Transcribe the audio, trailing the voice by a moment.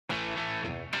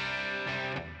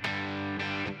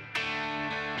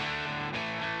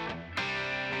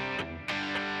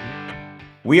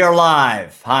We are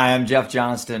live. Hi, I'm Jeff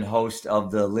Johnston, host of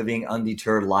the Living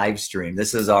Undeterred live stream.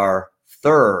 This is our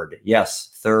third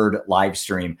live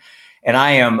stream. And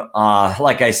I am,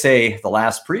 like I say, the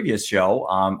last previous show,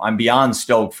 I'm beyond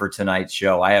stoked for tonight's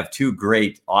show. I have two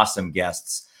great, awesome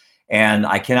guests, and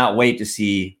I cannot wait to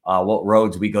see what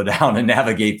roads we go down and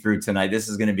navigate through tonight. This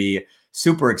is going to be a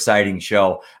super exciting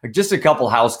show. Just a couple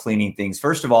house cleaning things.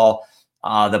 First of all,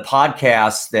 the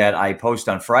podcast that I post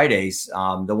on Fridays,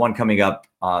 the one coming up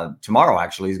tomorrow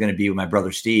actually is going to be with my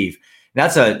brother Steve.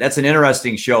 That's an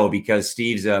interesting show because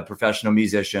Steve's a professional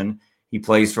musician. He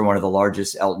plays for one of the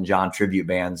largest Elton John tribute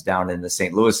bands down in the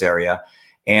St. Louis area.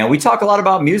 And we talk a lot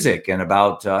about music and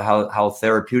about how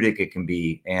therapeutic it can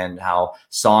be and how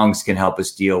songs can help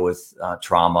us deal with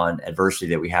trauma and adversity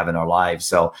that we have in our lives.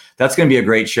 So that's going to be a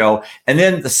great show. And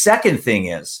then the second thing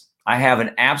is I have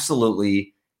an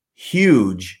absolutely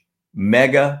huge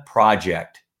mega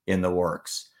project in the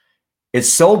works. It's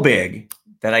so big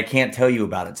that I can't tell you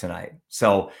about it tonight.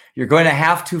 So you're going to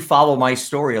have to follow my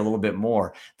story a little bit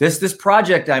more. This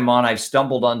project I'm on, I've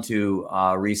stumbled onto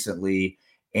recently.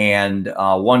 And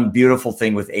one beautiful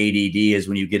thing with ADD is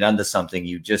when you get into something,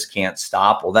 you just can't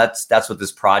stop. Well, that's what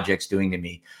this project's doing to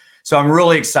me. So I'm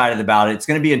really excited about it. It's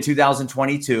going to be in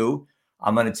 2022.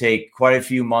 I'm going to take quite a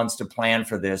few months to plan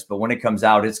for this, but when it comes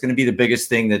out, it's going to be the biggest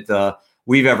thing that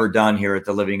we've ever done here at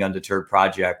the Living Undeterred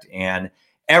Project. And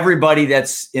everybody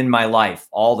that's in my life,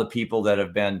 all the people that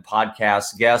have been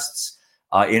podcast guests,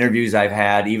 interviews I've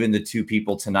had, even the two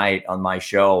people tonight on my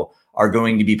show are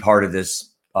going to be part of this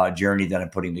journey that I'm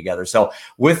putting together. So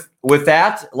with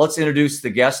that, let's introduce the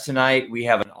guest tonight. We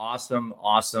have an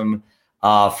awesome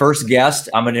first guest.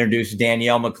 I'm going to introduce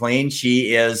Danielle McLean.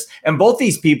 She is, and both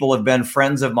these people have been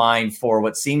friends of mine for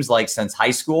what seems like since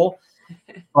high school,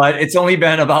 but it's only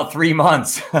been about 3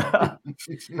 months,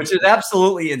 which is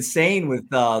absolutely insane with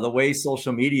the way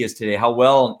social media is today, how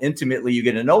well and intimately you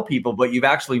get to know people, but you've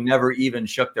actually never even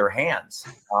shook their hands.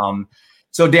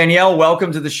 So Danielle,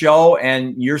 welcome to the show.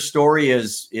 And your story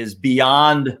is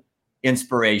beyond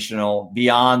inspirational,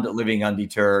 beyond living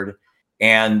undeterred.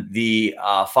 And the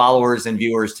followers and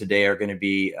viewers today are going to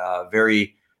be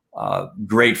very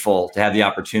grateful to have the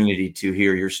opportunity to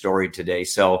hear your story today.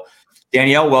 So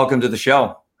Danielle, welcome to the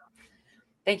show.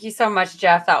 Thank you so much,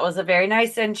 Jeff. That was a very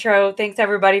nice intro. Thanks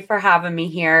everybody for having me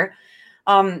here.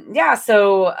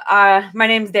 So my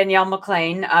name is Danielle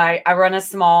McLean. I run a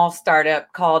small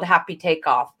startup called Happy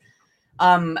Takeoff.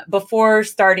 Before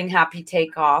starting Happy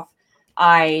Takeoff,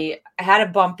 I had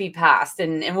a bumpy past,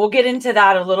 and we'll get into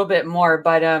that a little bit more.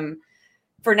 But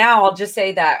for now, I'll just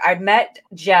say that I met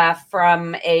Jeff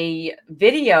from a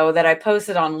video that I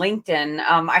posted on LinkedIn.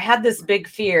 I had this big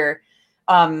fear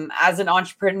as an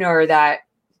entrepreneur that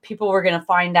people were going to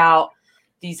find out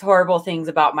these horrible things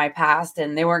about my past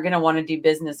and they weren't going to want to do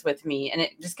business with me. And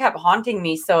it just kept haunting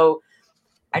me. So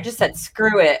I just said,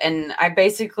 screw it. And I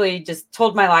basically just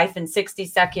told my life in 60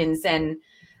 seconds. And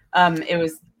it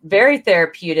was very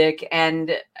therapeutic.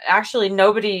 And actually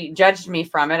nobody judged me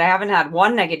from it. I haven't had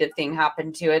one negative thing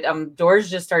happen to it. Doors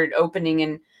just started opening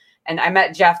and I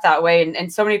met Jeff that way.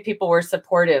 And so many people were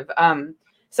supportive.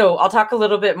 So I'll talk a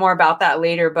little bit more about that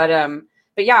later.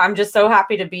 But yeah, I'm just so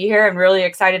happy to be here. I'm really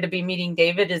excited to be meeting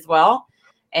David as well.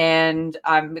 And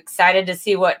I'm excited to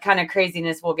see what kind of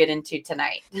craziness we'll get into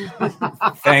tonight.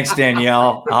 Thanks,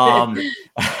 Danielle.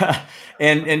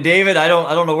 And David, I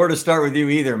don't know where to start with you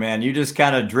either, man. You just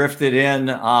kind of drifted in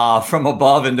from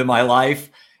above into my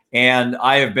life. And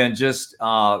I have been just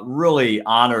really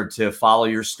honored to follow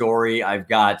your story.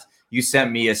 You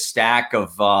sent me a stack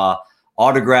of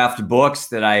autographed books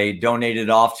that I donated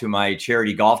off to my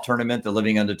charity golf tournament, the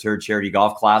Living Undeterred Charity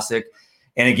Golf Classic.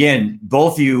 And again,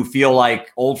 both of you feel like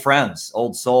old friends,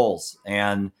 old souls.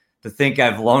 And to think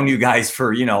I've known you guys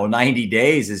for, 90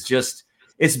 days is just,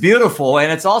 it's beautiful.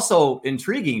 And it's also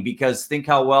intriguing because think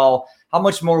how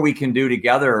much more we can do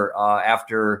together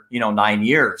after, 9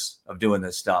 years of doing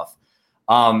this stuff.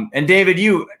 And David,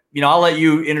 I'll let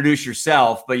you introduce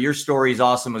yourself, but your story is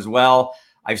awesome as well.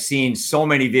 I've seen so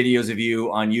many videos of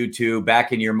you on YouTube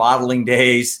back in your modeling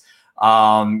days.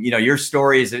 Your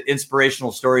story is an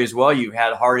inspirational story as well. You've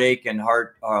had heartache and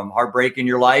heartbreak in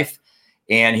your life.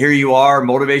 And here you are,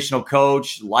 motivational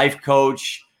coach, life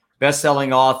coach,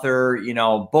 best-selling author.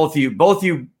 Both of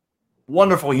you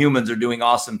wonderful humans are doing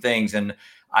awesome things. And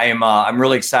I'm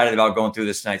really excited about going through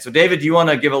this tonight. So David, do you want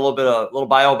to give a little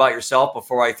bio about yourself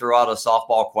before I throw out a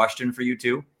softball question for you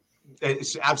too?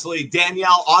 It's absolutely.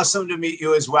 Danielle, awesome to meet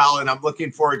you as well. And I'm looking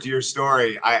forward to your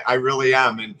story. I really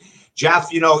am. And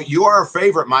Jeff, you are a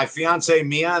favorite. My fiance,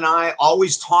 Mia, and I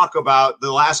always talk about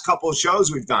the last couple of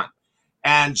shows we've done.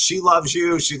 And she loves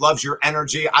you. She loves your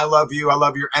energy. I love you. I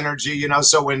love your energy. You know,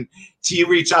 so when T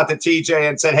reached out to TJ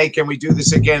and said, hey, can we do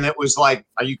this again? It was like,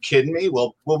 are you kidding me?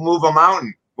 We'll move a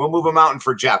mountain. We'll move a mountain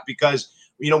for Jeff because,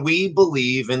 you know, we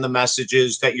believe in the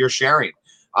messages that you're sharing.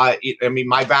 I mean,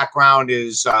 my background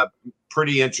is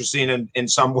pretty interesting in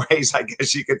some ways, I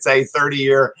guess you could say.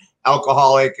 30-year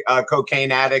alcoholic,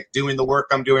 cocaine addict, doing the work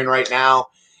I'm doing right now.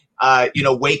 You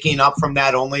know, waking up from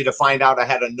that only to find out I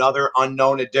had another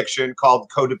unknown addiction called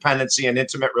codependency and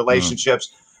intimate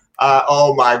relationships.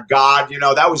 Oh my God, you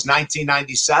know, that was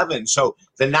 1997. So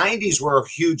the 90s were a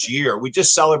huge year. We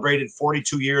just celebrated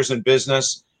 42 years in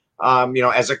business, you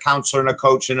know, as a counselor and a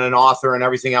coach and an author and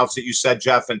everything else that you said,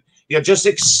 Jeff. And, you know, just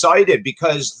excited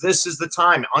because this is the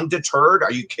time. Undeterred.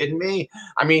 Are you kidding me?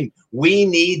 I mean, we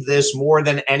need this more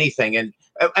than anything. And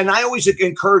I always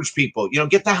encourage people, you know,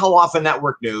 get the hell off of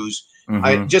network news.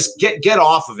 Just get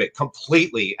off of it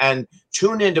completely and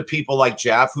tune into people like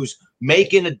Jeff, who's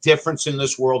making a difference in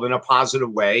this world in a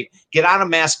positive way. Get out of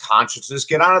mass consciousness,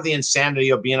 get out of the insanity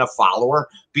of being a follower,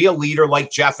 be a leader like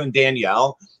Jeff and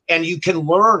Danielle. And you can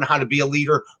learn how to be a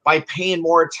leader by paying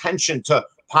more attention to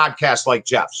podcasts like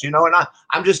Jeff's, you know, and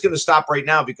I'm just going to stop right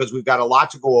now because we've got a lot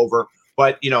to go over.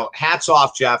 But, you know, hats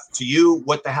off, Jeff, to you,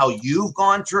 what the hell you've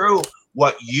gone through,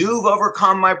 what you've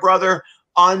overcome, my brother.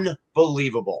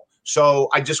 Unbelievable. So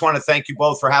I just want to thank you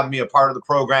both for having me a part of the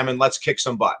program, and let's kick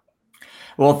some butt.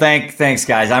 Well, thanks,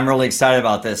 guys. I'm really excited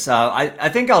about this. I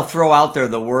think I'll throw out there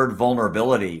the word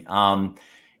vulnerability.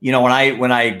 You know,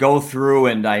 when I go through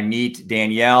and I meet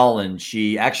Danielle, and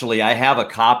I have a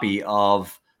copy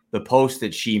of the post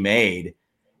that she made,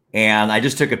 and I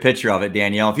just took a picture of it,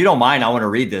 Danielle. If you don't mind, I want to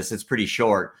read this. It's pretty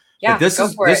short. Yeah, but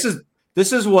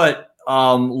this is what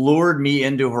lured me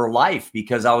into her life,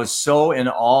 because I was so in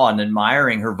awe and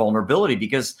admiring her vulnerability,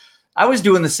 because I was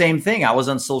doing the same thing. I was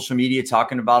on social media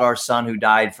talking about our son who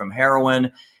died from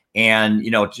heroin, and,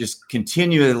 you know, just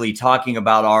continually talking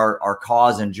about our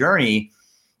cause and journey.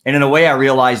 And in a way, I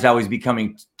realized I was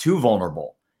becoming too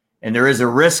vulnerable, and there is a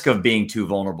risk of being too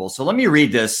vulnerable. So let me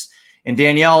read this. And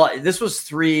Danielle, this was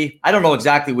I don't know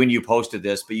exactly when you posted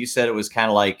this, but you said it was kind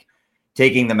of like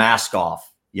taking the mask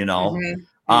off, you know?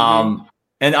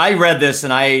 And I read this,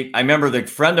 and I remember the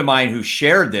friend of mine who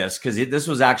shared this, because this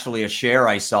was actually a share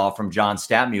I saw from John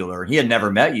Stadtmuller. He had never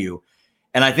met you.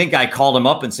 And I think I called him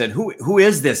up and said, who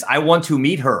is this? I want to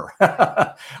meet her.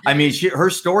 I mean, her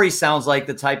story sounds like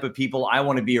the type of people I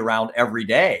want to be around every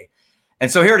day. And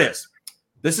so here it is.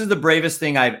 This is the bravest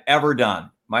thing I've ever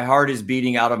done. My heart is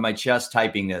beating out of my chest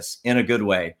typing this in a good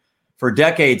way. For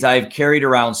decades, I've carried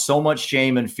around so much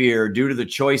shame and fear due to the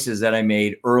choices that I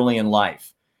made early in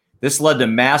life. This led to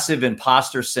massive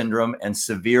imposter syndrome and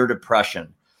severe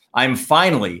depression. I'm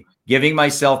finally giving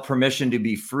myself permission to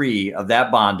be free of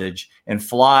that bondage and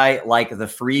fly like the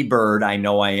free bird I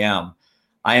know I am.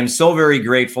 I am so very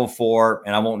grateful for,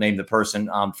 and I won't name the person,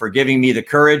 for giving me the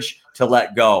courage to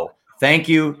let go. Thank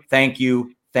you, thank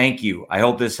you, thank you. I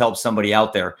hope this helps somebody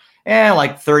out there. And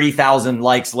like 30,000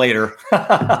 likes later,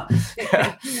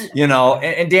 you know,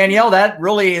 and Danielle, that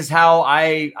really is how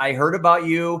I heard about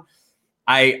you.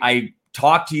 I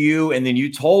talked to you, and then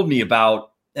you told me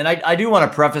about, and I do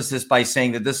want to preface this by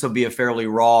saying that this will be a fairly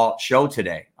raw show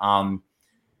today.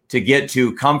 To get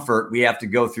to comfort, we have to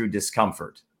go through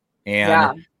discomfort.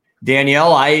 And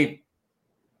Danielle, I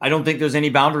don't think there's any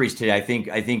boundaries today. I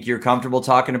think you're comfortable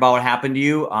talking about what happened to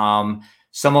you.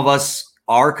 Some of us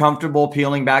are comfortable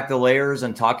peeling back the layers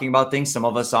and talking about things. Some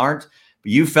of us aren't,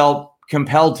 but you felt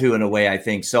compelled to, in a way, I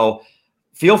think. So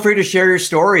feel free to share your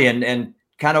story and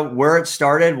kind of where it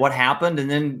started, what happened, and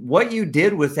then what you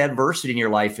did with adversity in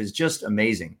your life is just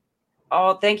amazing.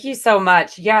 Oh, thank you so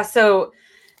much. Yeah. So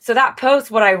that post,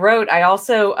 what I wrote, I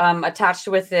also attached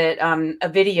with it a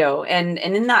video, and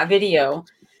in that video,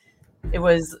 it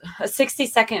was a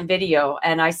 60-second video.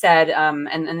 And I said,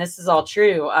 and this is all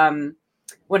true.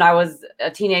 When I was a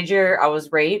teenager, I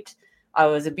was raped, I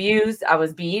was abused, I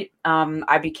was beat.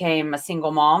 I became a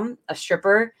single mom, a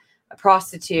stripper, a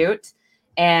prostitute,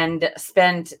 and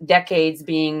spent decades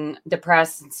being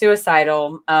depressed and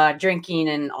suicidal, drinking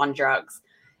and on drugs.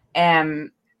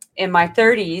 And in my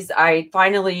 30s, I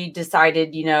finally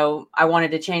decided, you know, I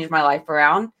wanted to change my life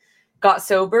around, got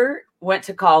sober, went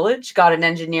to college, got an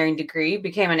engineering degree,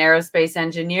 became an aerospace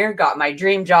engineer, got my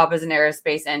dream job as an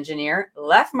aerospace engineer,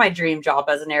 left my dream job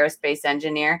as an aerospace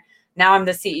engineer. Now I'm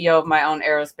the CEO of my own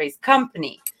aerospace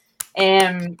company.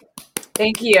 And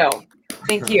thank you.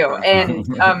 And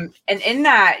in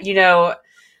that, you know,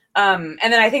 and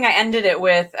then I think I ended it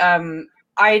with,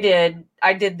 I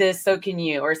did this, so can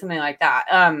you, or something like that.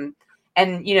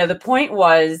 And, you know, the point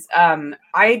was,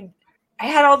 I I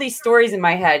had all these stories in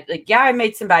my head. Like, yeah, I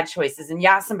made some bad choices and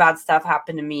yeah, some bad stuff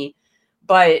happened to me,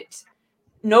 but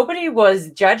nobody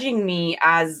was judging me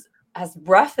as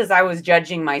rough as I was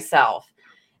judging myself.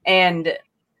 And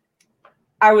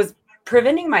I was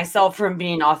preventing myself from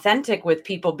being authentic with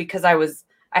people because I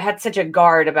had such a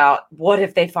guard about what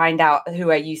if they find out who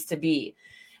I used to be.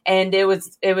 And it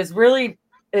was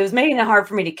making it hard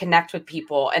for me to connect with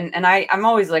people. And I'm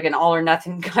always like an all or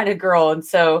nothing kind of girl. And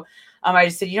so I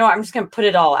just said, you know what, I'm just going to put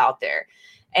it all out there.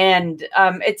 And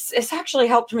it's actually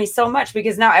helped me so much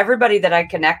because now everybody that I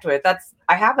connect with,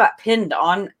 I have that pinned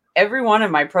on every one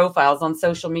of my profiles on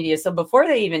social media. So before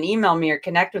they even email me or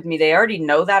connect with me, they already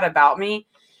know that about me.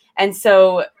 And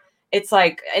so it's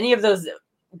like any of those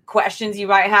questions you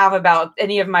might have about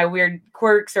any of my weird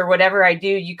quirks or whatever I do,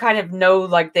 you kind of know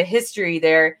like the history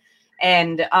there.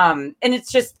 And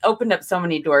it's just opened up so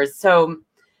many doors. So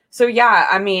yeah,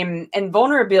 I mean, and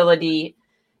vulnerability,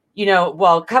 you know,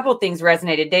 well, a couple of things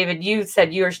resonated. David, you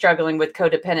said you were struggling with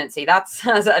codependency.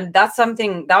 That's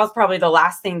something that was probably the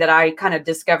last thing that I kind of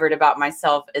discovered about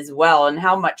myself as well, and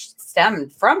how much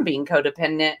stemmed from being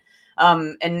codependent.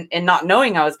 And not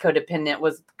knowing I was codependent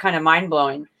was kind of mind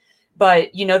blowing.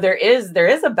 But, you know, there is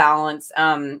a balance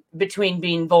between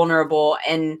being vulnerable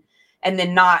and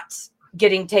then not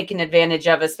getting taken advantage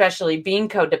of, especially being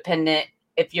codependent.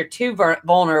 If you're too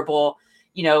vulnerable,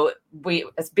 you know,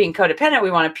 as being codependent,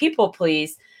 we want to people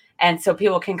please. And so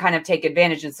people can kind of take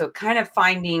advantage. And so kind of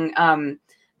finding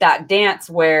that dance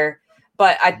where,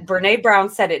 Brene Brown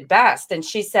said it best. And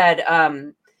she said,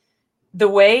 the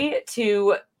way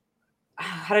to,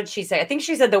 how did she say? I think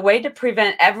she said the way to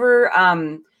prevent ever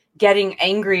getting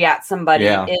angry at somebody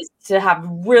is to have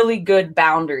really good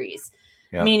boundaries.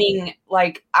 Yeah. Meaning,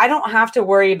 like, I don't have to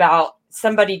worry about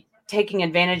somebody taking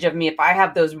advantage of me if I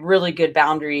have those really good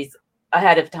boundaries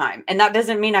ahead of time. And that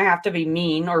doesn't mean I have to be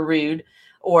mean or rude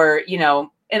or, you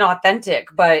know, inauthentic.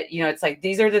 But, you know, it's like,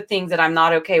 these are the things that I'm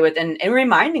not okay with. And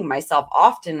reminding myself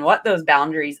often what those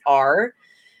boundaries are.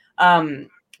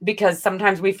 Because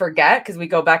sometimes we forget because we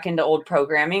go back into old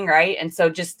programming, right? And so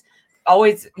just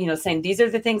always, you know, saying, these are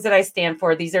the things that I stand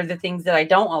for. These are the things that I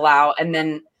don't allow. And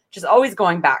then just always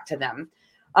going back to them.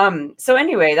 So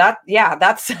anyway,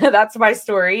 that's my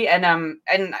story. And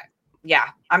yeah,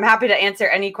 I'm happy to answer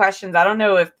any questions. I don't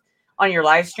know if on your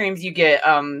live streams you get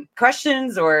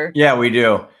questions or. Yeah, we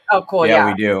do. Oh, cool. Yeah,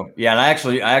 we do. Yeah. And I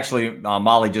actually,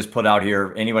 Molly just put out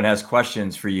here, anyone has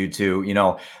questions for you too. You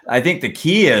know, I think the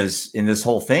key is in this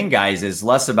whole thing, guys, is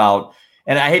less about,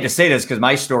 and I hate to say this because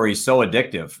my story is so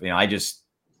addictive. You know,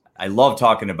 I love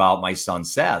talking about my son,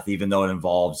 Seth, even though it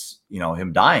involves, you know,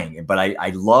 him dying, but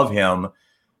I love him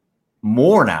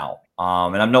more now.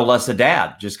 And I'm no less a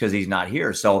dad just because he's not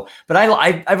here. So, but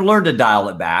I've learned to dial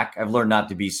it back. I've learned not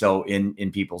to be so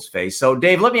in people's face. So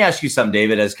Dave, let me ask you something,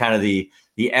 David, as kind of the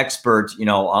expert, you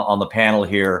know, on the panel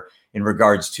here in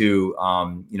regards to,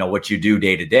 you know, what you do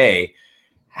day to day.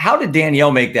 How did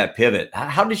Danielle make that pivot?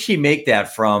 How did she make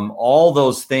that from all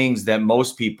those things that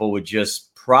most people would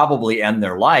just probably end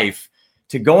their life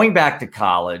to going back to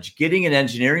college, getting an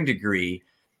engineering degree,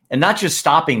 and not just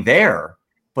stopping there,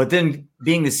 but then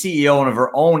being the CEO of her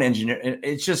own engineer?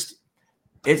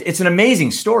 It's an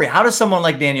amazing story. How does someone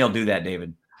like Danielle do that,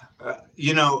 David?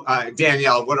 You know,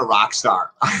 Danielle, what a rock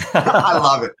star. I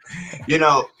love it. You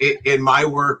know, in my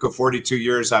work of 42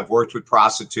 years, I've worked with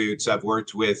prostitutes. I've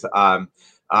worked with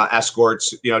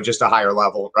escorts, you know, just a higher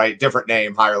level, right? Different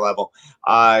name, higher level.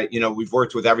 You know, we've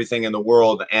worked with everything in the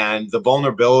world. And the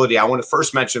vulnerability, I want to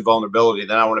first mention vulnerability,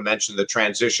 then I want to mention the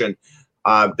transition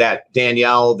that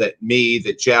Danielle, that me,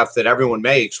 that Jeff, that everyone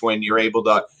makes when you're able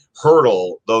to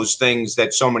hurdle those things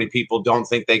that so many people don't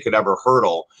think they could ever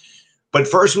hurdle. But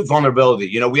first with vulnerability,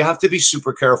 you know, we have to be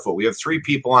super careful. We have 3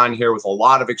 people on here with a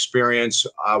lot of experience.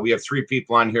 We have 3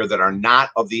 people on here that are not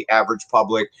of the average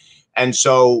public. And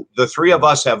so the 3 of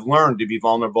us have learned to be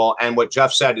vulnerable. And what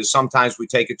Jeff said is sometimes we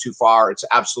take it too far. It's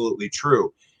absolutely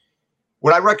true.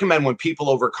 What I recommend when people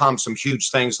overcome some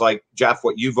huge things like Jeff,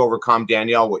 what you've overcome,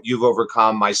 Danielle, what you've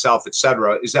overcome, myself, et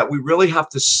cetera, is that we really have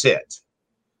to sit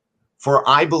for,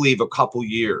 I believe, a couple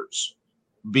years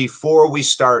before we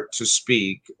start to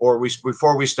speak or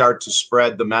before we start to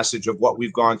spread the message of what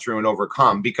we've gone through and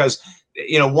overcome. Because,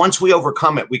 you know, once we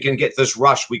overcome it, we can get this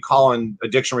rush we call in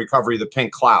addiction recovery the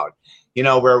pink cloud, you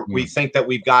know, where we think that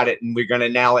we've got it and we're going to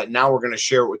nail it. And now we're going to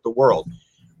share it with the world.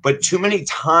 But too many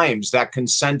times that can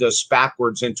send us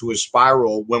backwards into a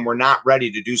spiral when we're not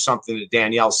ready to do something that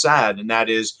Danielle said, and that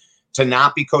is to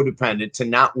not be codependent, to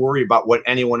not worry about what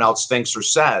anyone else thinks or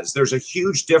says. There's a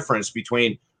huge difference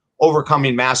between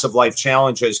overcoming massive life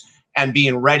challenges and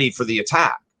being ready for the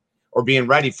attack. or being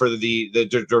ready for the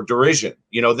derision,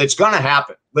 you know, that's going to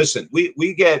happen. Listen,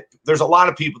 there's a lot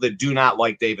of people that do not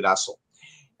like David Essel.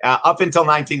 Up until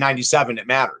 1997, it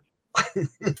mattered.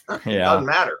 It doesn't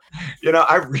matter. You know,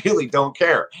 I really don't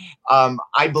care.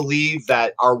 I believe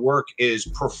that our work is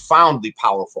profoundly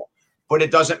powerful, but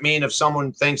it doesn't mean if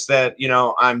someone thinks that, you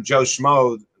know, I'm Joe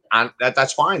Schmo,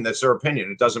 that's fine. That's their opinion.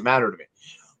 It doesn't matter to me.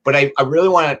 But I really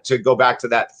wanted to go back to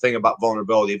that thing about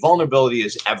vulnerability. Vulnerability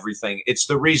is everything. It's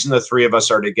the reason the three of us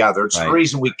are together. It's the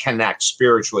reason we connect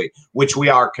spiritually, which we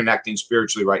are connecting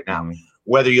spiritually right now. Mm-hmm.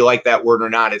 Whether you like that word or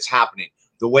not, it's happening.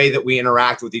 The way that we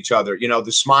interact with each other, you know,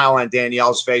 the smile on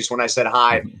Danielle's face when I said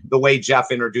hi, the way Jeff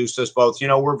introduced us both, you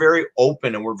know, we're very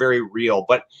open and we're very real.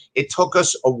 But it took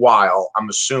us a while, I'm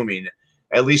assuming,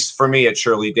 at least for me, it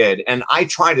surely did. And I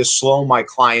try to slow my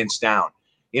clients down.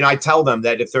 You know, I tell them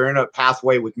that if they're in a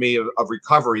pathway with me of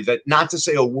recovery, that not to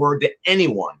say a word to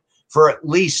anyone for at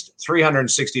least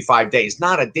 365 days,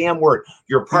 not a damn word.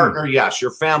 Your partner, yes.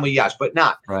 Your family, yes, but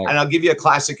not. Right. And I'll give you a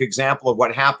classic example of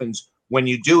what happens when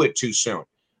you do it too soon.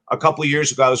 A couple of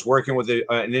years ago, I was working with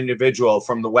an individual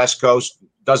from the West Coast.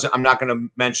 I'm not going to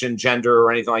mention gender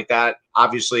or anything like that.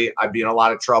 Obviously, I'd be in a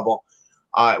lot of trouble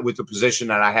with the position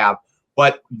that I have.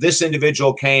 But this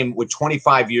individual came with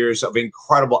 25 years of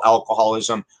incredible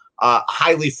alcoholism,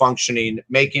 highly functioning,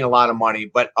 making a lot of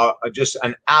money, but just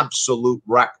an absolute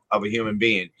wreck of a human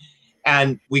being.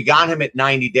 And we got him at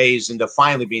 90 days into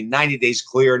finally being 90 days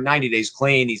clear, 90 days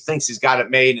clean. He thinks he's got it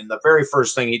made. And the very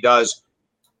first thing he does,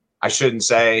 I shouldn't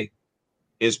say,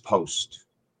 is post.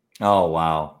 Oh,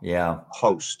 wow. Yeah.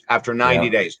 Post after 90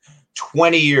 days,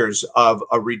 20 years of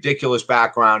a ridiculous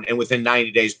background. And within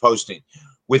 90 days posting.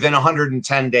 Within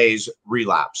 110 days,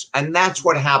 relapse. And that's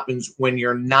what happens when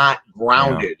you're not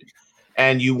grounded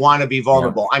and you want to be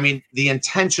vulnerable. I mean, the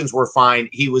intentions were fine.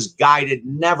 He was guided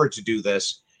never to do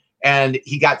this. And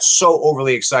he got so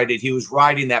overly excited. He was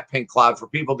riding that pink cloud. For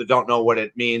people that don't know what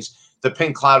it means, the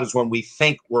pink cloud is when we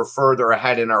think we're further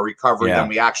ahead in our recovery than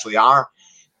we actually are.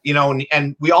 You know,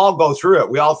 and we all go through it.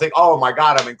 We all think, oh, my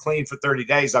God, I've been clean for 30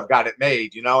 days. I've got it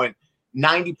made, you know, and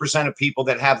 90% of people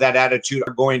that have that attitude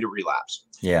are going to relapse.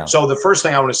 Yeah. So the first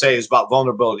thing I want to say is about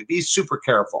vulnerability. Be super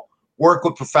careful. Work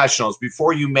with professionals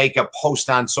before you make a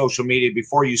post on social media,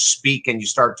 before you speak and you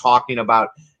start talking about,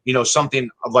 you know,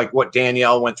 something like what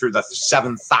Danielle went through, the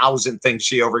 7,000 things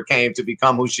she overcame to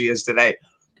become who she is today.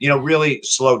 You know, really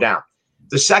slow down.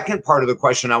 The second part of the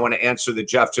question I want to answer that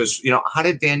Jeff just, you know, how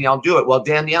did Danielle do it? Well,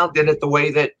 Danielle did it the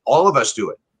way that all of us do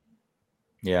it.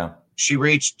 Yeah. She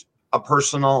reached a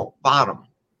personal bottom.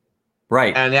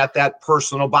 Right. And at that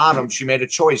personal bottom, she made a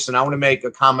choice. And I want to make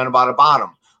a comment about a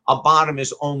bottom. A bottom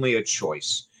is only a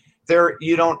choice.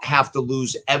 You don't have to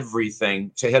lose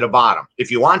everything to hit a bottom. If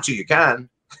you want to, you can.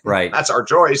 Right. That's our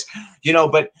choice. You know,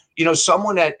 but, you know,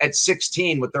 someone at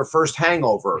 16 with their first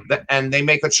hangover and they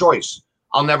make a choice.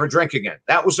 I'll never drink again.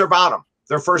 That was their bottom,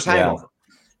 their first hangover.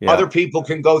 Yeah. Other people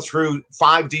can go through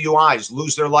 5 DUIs,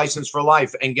 lose their license for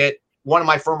life, and one of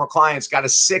my former clients got a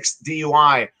 6th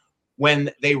DUI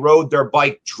when they rode their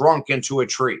bike drunk into a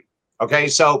tree. Okay.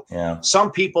 So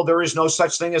some people, there is no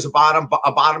such thing as a bottom.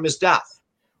 A bottom is death.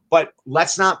 But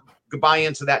let's not buy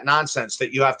into that nonsense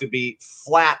that you have to be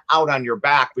flat out on your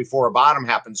back before a bottom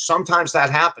happens. Sometimes that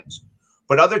happens,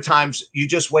 but other times you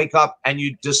just wake up and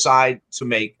you decide to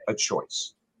make a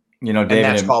choice. You know, David,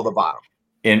 and that's called a bottom.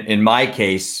 In my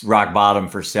case, rock bottom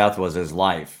for Seth was his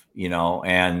life. You know,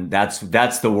 and that's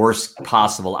the worst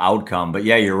possible outcome. But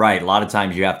yeah, you're right. A lot of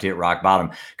times you have to hit rock bottom.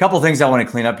 A couple of things I want to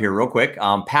clean up here real quick.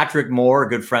 Patrick Moore, a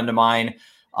good friend of mine,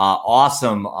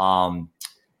 awesome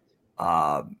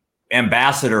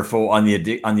ambassador on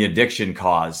the addiction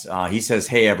cause. He says,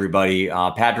 "Hey everybody,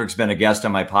 Patrick's been a guest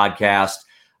on my podcast.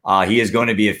 He is going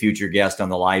to be a future guest on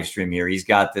the live stream here. He's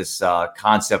got this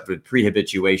concept with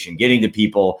pre-habituation, getting to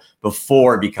people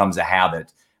before it becomes a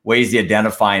habit." Ways to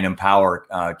identify and empower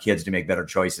kids to make better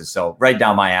choices. So right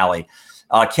down my alley.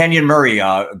 Kenyon Murray,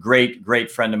 a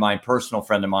great friend of mine, personal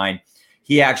friend of mine.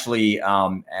 He actually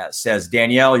says,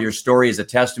 Danielle, your story is a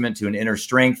testament to an inner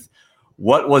strength.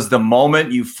 What was the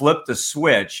moment you flipped the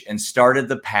switch and started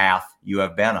the path you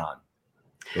have been on?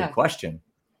 Good question.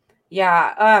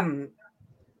 Yeah.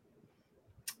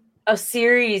 A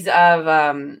series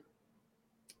of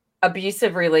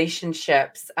abusive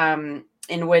relationships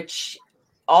in which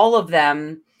all of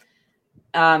them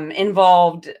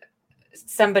involved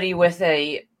somebody with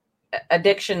a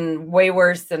addiction way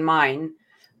worse than mine.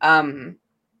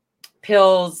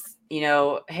 Pills, you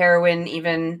know, heroin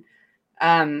even.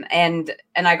 And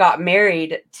I got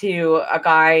married to a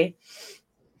guy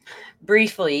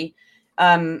briefly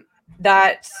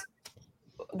that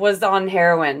was on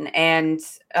heroin, and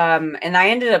I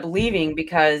ended up leaving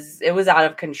because it was out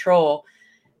of control.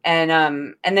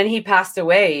 And then he passed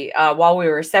away while we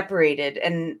were separated.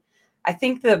 And I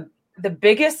think the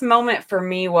biggest moment for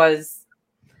me was,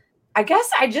 I guess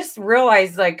I just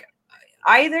realized, like,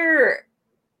 either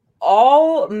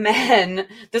all men,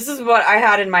 this is what I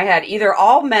had in my head, either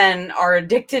all men are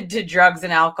addicted to drugs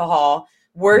and alcohol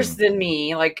worse than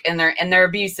me, like, and they're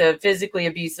abusive, physically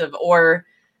abusive, or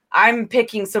I'm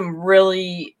picking some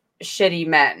really shitty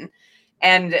men.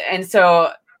 And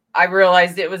so I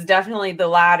realized it was definitely the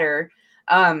latter.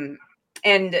 And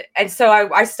so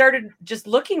I started just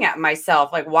looking at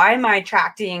myself, like, why am I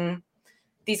attracting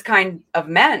these kind of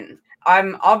men?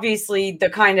 I'm obviously the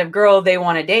kind of girl they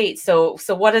want to date. So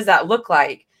what does that look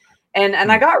like? And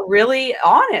I got really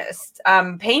honest,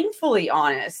 painfully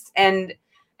honest. And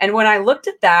when I looked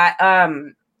at that,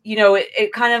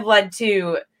 it kind of led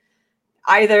to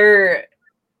either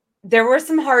there were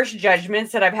some harsh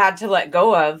judgments that I've had to let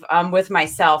go of with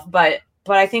myself, but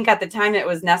I think at the time it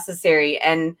was necessary.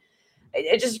 And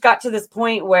it just got to this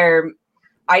point where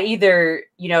I either,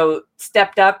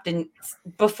 stepped up, and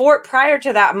prior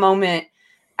to that moment,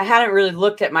 I hadn't really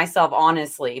looked at myself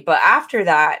honestly. But after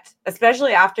that,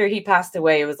 especially after he passed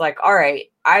away, it was like, all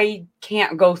right, I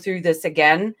can't go through this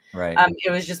again. Right.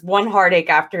 It was just one heartache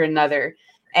after another,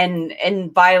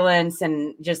 and violence,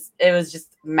 and it was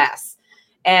just a mess.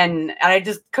 And I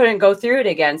just couldn't go through it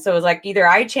again. So it was like, either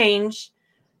I change,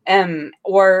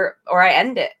 or I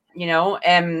end it,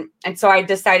 and so I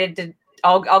decided to,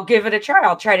 I'll give it a try.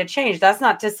 I'll try to change. That's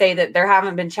not to say that there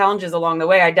haven't been challenges along the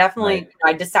way. I definitely,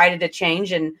 I decided to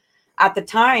change. And at the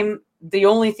time, the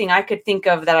only thing I could think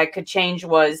of that I could change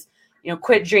was,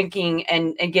 quit drinking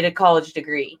and get a college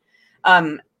degree.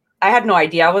 I had no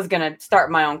idea I was going to start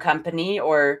my own company,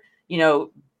 or,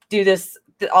 do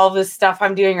all this stuff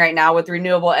I'm doing right now with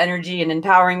renewable energy and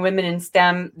empowering women in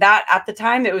STEM. That at the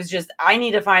time, it was just, I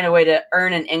need to find a way to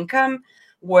earn an income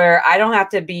where I don't have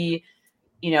to be,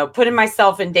 putting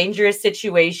myself in dangerous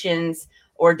situations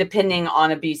or depending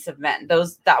on abusive men.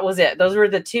 That was it. Those were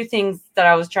the two things that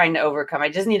I was trying to overcome. I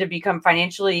just need to become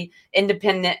financially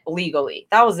independent legally.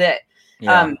 That was it.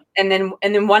 Yeah. And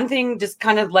then one thing just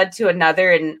kind of led to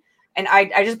another. And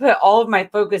I just put all of my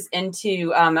focus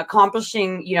into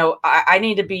accomplishing, I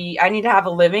need to have a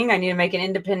living. I need to make an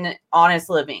independent, honest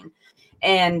living.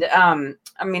 And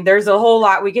there's a whole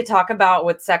lot we could talk about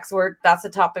with sex work. That's a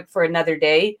topic for another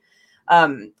day.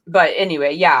 But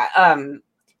anyway,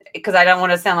 because I don't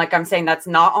want to sound like I'm saying that's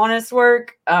not honest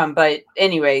work. But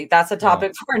anyway, that's a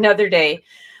topic for another day.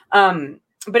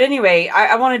 But anyway,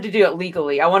 I wanted to do it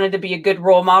legally. I wanted to be a good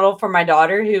role model for my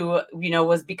daughter who,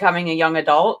 was becoming a young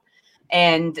adult.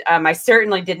 And I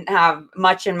certainly didn't have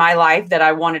much in my life that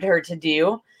I wanted her to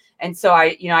do. And so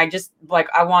I just like,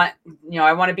 I want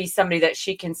to be somebody that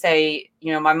she can say,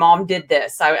 my mom did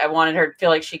this. I wanted her to feel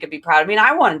like she could be proud of me. And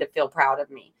I wanted to feel proud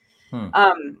of me.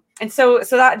 And so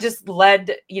that just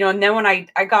led, and then when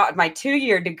I got my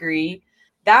 2-year degree,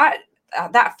 that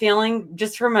feeling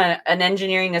just from an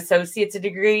engineering associate's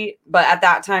degree, but at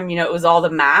that time, it was all the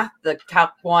math, the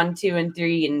Calc 1, 2, and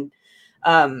 3,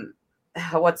 and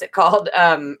what's it called?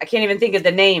 I can't even think of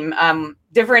the name.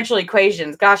 Differential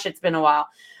equations. Gosh, it's been a while.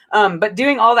 But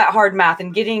doing all that hard math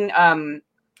and getting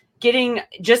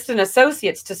just an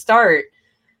associate's to start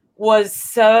was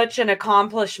such an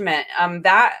accomplishment.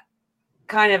 That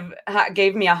kind of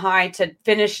gave me a high to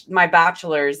finish my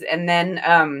bachelor's. And then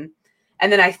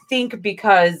I think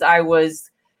because I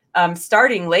was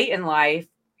starting late in life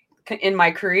in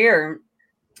my career,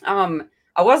 I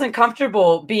wasn't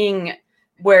comfortable being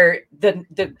where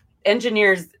the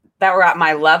engineers that were at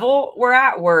my level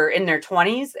were in their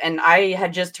 20s, and I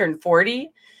had just turned 40.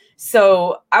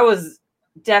 So I was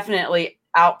definitely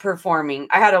outperforming.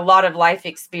 I had a lot of life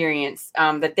experience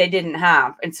that they didn't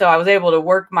have. And so I was able to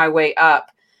work my way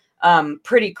up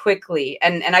pretty quickly.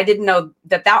 And I didn't know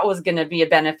that was going to be a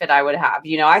benefit I would have.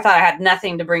 I thought I had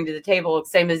nothing to bring to the table,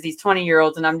 same as these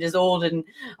 20-year-olds, and I'm just old. And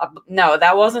no,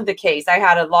 that wasn't the case. I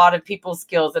had a lot of people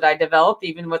skills that I developed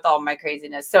even with all my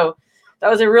craziness. So that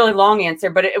was a really long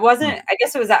answer, but it wasn't, I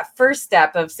guess it was that first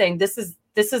step of saying, this is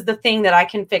the thing that I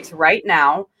can fix right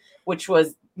now, which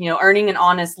was, earning an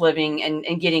honest living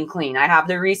and getting clean. I have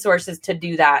the resources to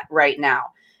do that right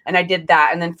now. And I did that.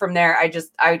 And then from there, I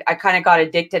kind of got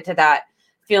addicted to that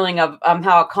feeling of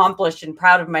how accomplished and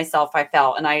proud of myself I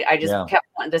felt. And I just kept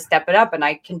wanting to step it up, and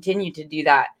I continue to do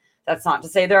that. That's not to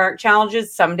say there aren't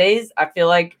challenges. Some days I feel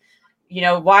like,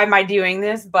 why am I doing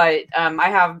this? But I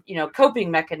have, coping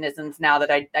mechanisms now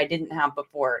that I didn't have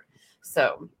before.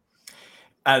 So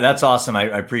that's awesome. I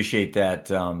appreciate that.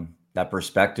 that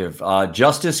perspective.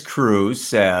 Justice Cruz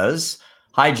says,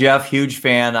 "Hi, Jeff. Huge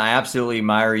fan. I absolutely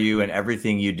admire you and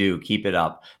everything you do. Keep it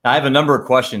up." Now, I have a number of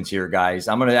questions here, guys.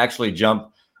 I'm going to actually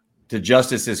jump to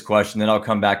Justice's question, then I'll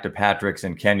come back to Patrick's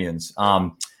and Kenyon's.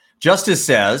 Justice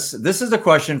says, "This is a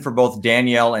question for both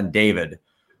Danielle and David.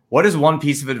 What is one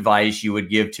piece of advice you would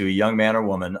give to a young man or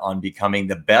woman on becoming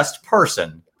the best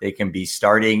person they can be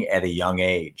starting at a young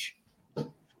age?"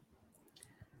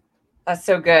 That's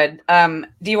so good.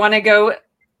 Do you want to go?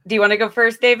 Do you want to go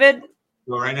first, David?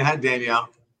 Go right ahead, Danielle.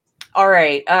 All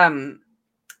right.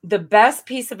 The best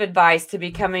piece of advice to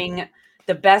becoming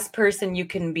the best person you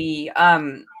can be.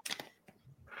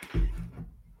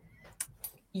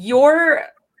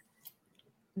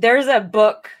 There's a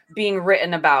book being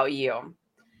written about you.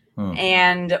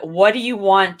 And what do you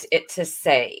want it to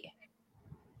say?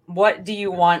 What do you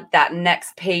want that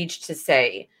next page to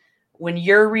say? When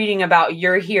you're reading about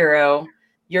your hero,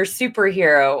 your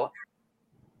superhero,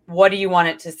 what do you want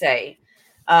it to say?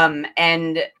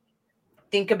 And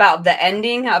think about the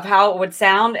ending of how it would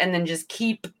sound, and then just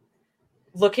keep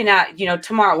looking at,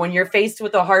 tomorrow when you're faced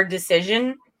with a hard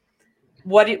decision,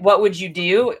 what would you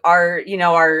do? Our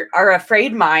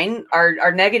afraid mind,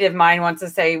 our negative mind wants to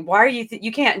say, why are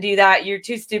you can't do that. You're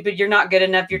too stupid. You're not good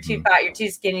enough. You're too fat. You're too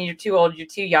skinny. You're too old. You're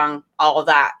too young. All of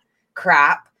that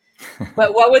crap.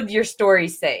 But what would your story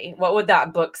say? What would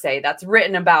that book say that's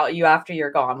written about you after you're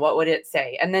gone? What would it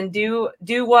say? And then do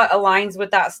what aligns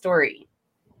with that story.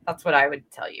 That's what I would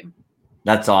tell you.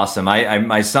 That's awesome.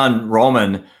 My son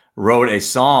Roman wrote a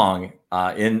song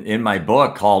in my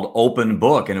book called Open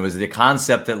Book. And it was the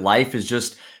concept that life is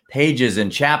just pages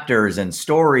and chapters and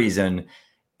stories.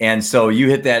 And so you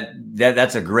hit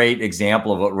that's a great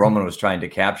example of what Roman was trying to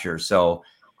capture. So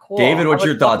cool. David, what's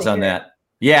your thoughts on that?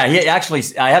 Yeah,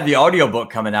 I have the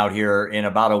audiobook coming out here in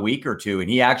about a week or two, and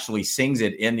he actually sings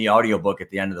it in the audiobook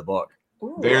at the end of the book.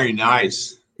 Ooh. Very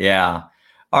nice. Yeah.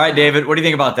 All right, David, what do you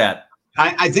think about that?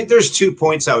 I think there's 2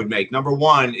 points I would make. Number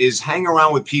one is hang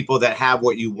around with people that have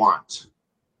what you want.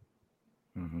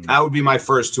 Mm-hmm. That would be my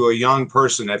first to a young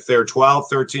person. If they're 12,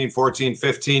 13, 14,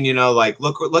 15,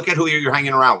 look at who you're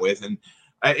hanging around with. And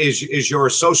is your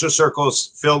social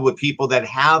circles filled with people that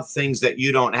have things that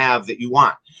you don't have that you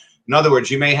want? In other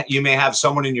words, you may have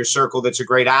someone in your circle that's a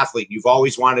great athlete. You've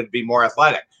always wanted to be more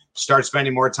athletic. Start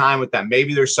spending more time with them.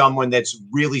 Maybe there's someone that's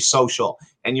really social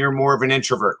and you're more of an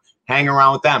introvert. Hang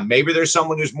around with them. Maybe there's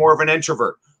someone who's more of an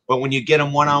introvert, but when you get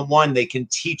them one-on-one, they can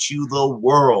teach you the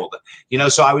world.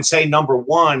 So I would say number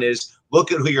one is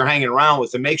look at who you're hanging around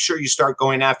with and make sure you start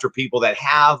going after people that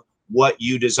have what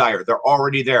you desire. They're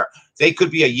already there. They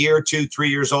could be a year, 2, 3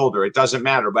 years older. It doesn't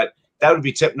matter, but that would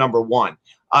be tip number one.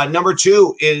 Number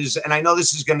two is, and I know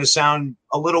this is going to sound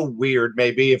a little weird,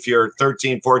 maybe if you're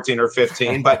 13, 14, or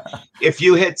 15, but if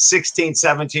you hit 16,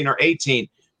 17, or 18,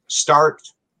 start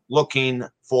looking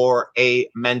for a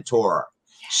mentor.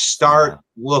 Start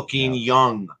looking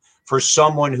young for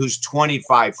someone who's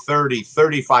 25, 30,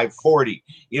 35, 40.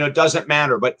 It doesn't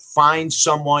matter, but find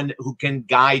someone who can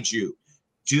guide you.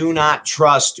 Do not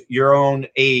trust your own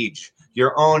age.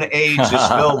 Your own age is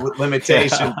filled with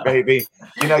limitations, baby.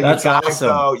 That's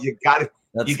awesome. You gotta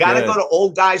go to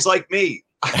old guys like me.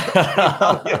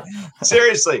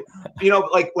 Seriously,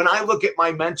 like when I look at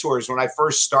my mentors, when I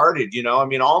first started,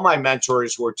 all my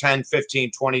mentors were 10,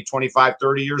 15, 20, 25,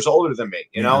 30 years older than me,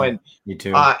 and me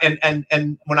too.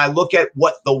 And when I look at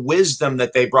what the wisdom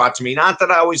that they brought to me, not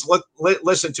that I always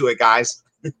listen to it, guys.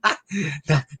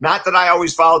 Not that I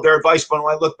always followed their advice, but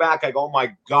when I look back, I go, oh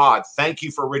my God, thank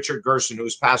you for Richard Gerson,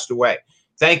 who's passed away.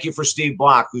 Thank you for Steve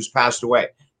Block, who's passed away.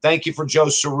 Thank you for Joe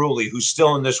Cerulli, who's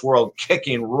still in this world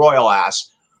kicking royal ass.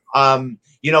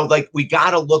 We got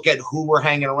to look at who we're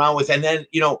hanging around with. And then,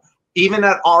 even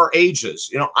at our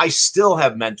ages, I still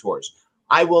have mentors.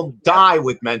 I will die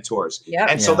with mentors. Yep.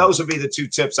 And so those would be the 2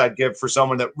 tips I'd give for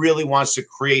someone that really wants to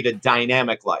create a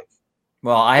dynamic life.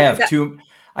 Well, I have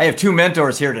two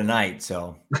mentors here tonight.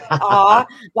 So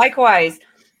likewise.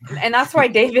 And that's why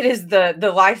David is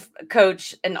the life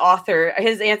coach and author.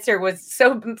 His answer was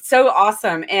so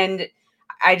awesome. And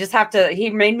I just he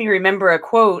made me remember a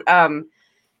quote.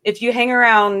 If you hang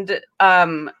around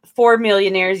 4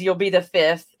 millionaires, you'll be the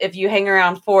 5th. If you hang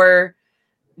around 4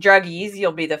 druggies,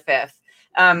 you'll be the 5th.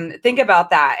 Think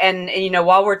about that. And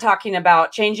while we're talking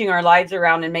about changing our lives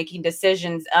around and making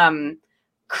decisions,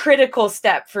 critical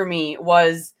step for me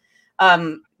was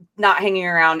not hanging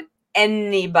around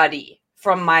anybody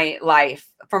from my life,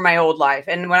 from my old life.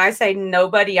 And when I say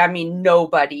nobody, I mean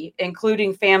nobody,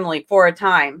 including family for a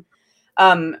time.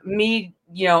 I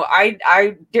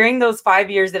during those 5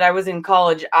 years that I was in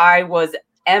college, I was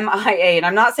MIA. And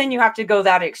I'm not saying you have to go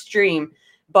that extreme,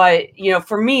 But, you know,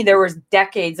 for me, there was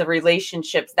decades of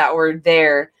relationships that were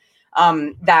there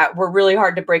that were really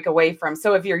hard to break away from.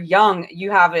 So if you're young,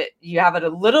 you have it a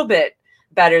little bit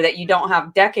better that you don't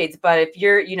have decades. But if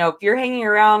you're hanging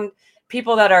around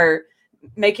people that are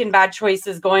making bad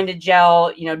choices, going to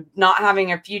jail, you know, not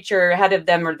having a future ahead of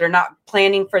them, or they're not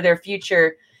planning for their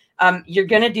future, you're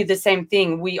going to do the same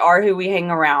thing. We are who we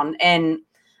hang around. And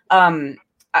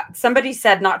somebody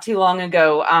said not too long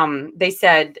ago, they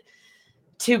said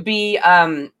to be,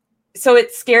 so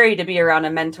it's scary to be around a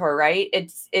mentor, right?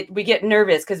 We get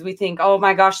nervous because we think, oh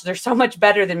my gosh, they're so much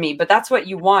better than me, but that's what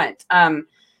you want.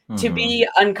 To be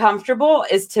uncomfortable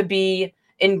is to be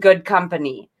in good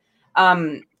company.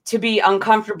 To be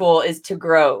uncomfortable is to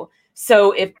grow.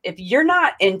 So if you're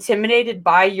not intimidated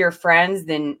by your friends,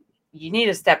 then you need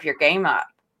to step your game up.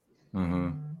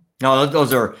 No,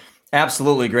 those are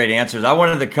absolutely great answers. I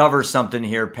wanted to cover something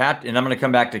here, Pat, and I'm going to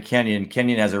come back to Kenyon.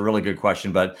 Kenyon has a really good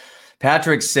question, but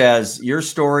Patrick says, your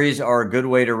stories are a good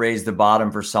way to raise the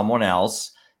bottom for someone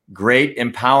else. Great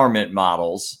empowerment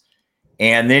models.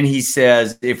 And then he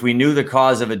says, if we knew the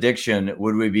cause of addiction,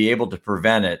 would we be able to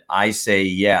prevent it? I say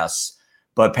yes.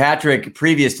 But Patrick,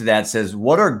 previous to that, says,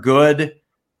 what are good,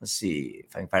 let's see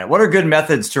if I can find it. What are good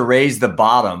methods to raise the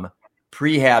bottom?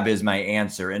 Prehab is my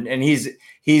answer. And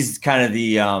he's kind of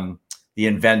the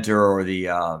inventor or the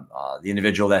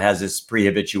individual that has this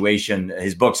prehabilitation.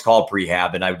 His book's called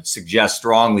Prehab, and I would suggest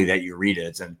strongly that you read it.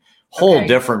 It's a whole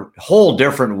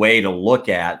different way to look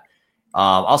at.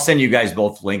 I'll send you guys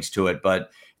both links to it,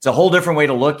 but it's a whole different way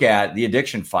to look at the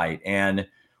addiction fight. And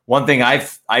one thing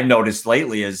I've noticed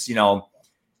lately is, you know,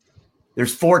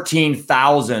 there's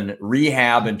 14,000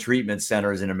 rehab and treatment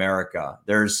centers in America.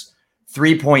 There's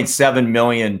 3.7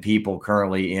 million people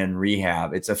currently in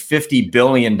rehab. It's a $50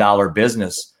 billion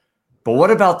business. But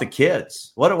what about the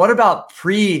kids? What about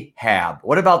prehab?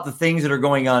 What about the things that are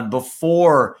going on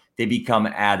before they become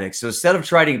addicts? So instead of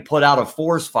trying to put out a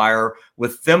forest fire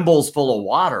with thimbles full of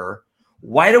water,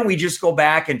 why don't we just go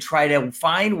back and try to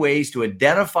find ways to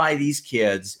identify these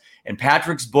kids? And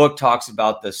Patrick's book talks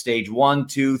about the stage 1,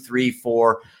 2, 3,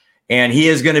 4. And he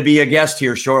is going to be a guest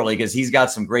here shortly because he's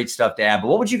got some great stuff to add. But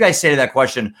what would you guys say to that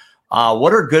question?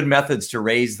 What are good methods to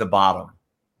raise the bottom?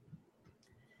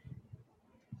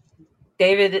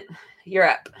 David, you're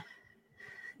up.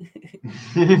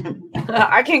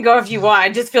 I can go if you want. I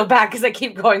just feel bad because I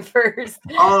keep going first.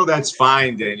 Oh, that's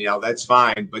fine, Danielle. That's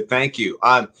fine. But thank you.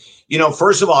 You know,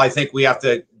 first of all, I think we have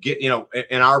to get, you know,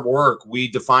 in our work, we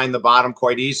define the bottom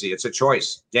quite easy. It's a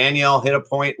choice. Danielle hit a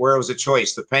point where it was a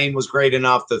choice. The pain was great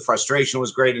enough. The frustration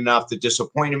was great enough. The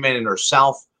disappointment in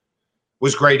herself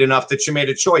was great enough that she made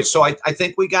a choice. So I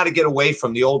think we got to get away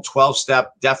from the old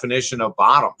 12-step definition of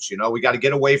bottoms. You know, we got to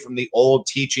get away from the old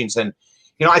teachings. And,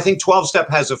 you know, I think 12-step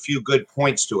has a few good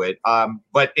points to it,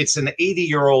 but it's an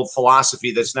 80-year-old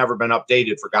philosophy that's never been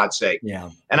updated, for God's sake. Yeah.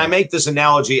 And I make this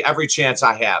analogy every chance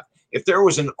I have. If there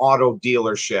was an auto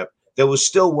dealership that was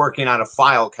still working out of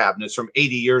file cabinets from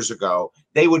 80 years ago,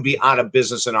 they would be out of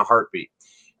business in a heartbeat.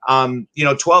 You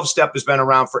know, 12-step has been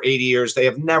around for 80 years. They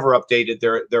have never updated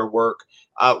their work.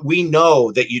 We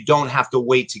know that you don't have to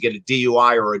wait to get a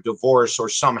DUI or a divorce or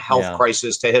some health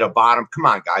crisis to hit a bottom. Come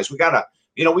on, guys. We got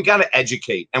to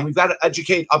educate, and we've got to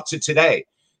educate up to today.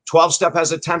 12-step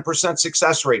has a 10%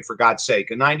 success rate, for God's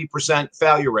sake, a 90%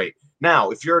 failure rate. Now,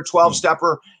 if you're a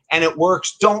 12-stepper and it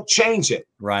works, don't change it.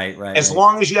 Right. As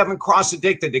long as you haven't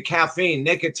cross-addicted to caffeine,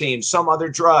 nicotine, some other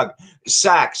drug,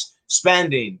 sex,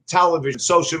 spending, television,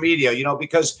 social media, you know,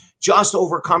 because just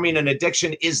overcoming an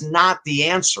addiction is not the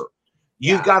answer.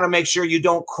 You've got to make sure you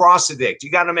don't cross-addict. You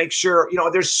got to make sure, you know,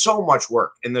 there's so much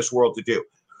work in this world to do.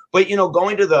 But, you know,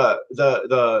 going to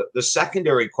the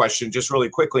secondary question just really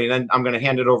quickly, and then I'm going to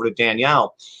hand it over to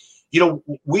Danielle. You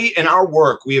know, in our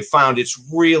work, we have found it's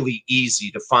really easy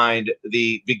to find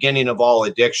the beginning of all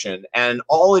addiction. And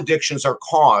all addictions are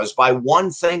caused by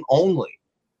one thing only: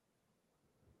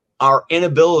 our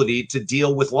inability to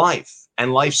deal with life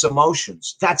and life's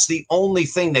emotions. That's the only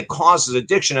thing that causes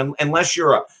addiction. And unless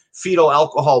you're a fetal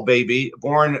alcohol baby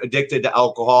born addicted to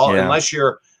alcohol, unless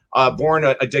you're born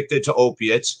addicted to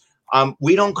opiates,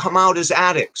 we don't come out as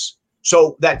addicts.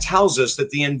 So that tells us that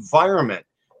the environment,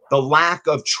 the lack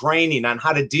of training on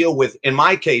how to deal with, in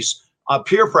my case,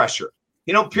 peer pressure.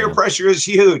 You know, peer pressure is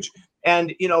huge.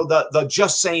 And, you know, the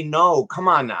just say no. Come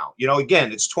on now. You know,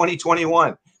 again, it's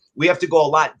 2021. We have to go a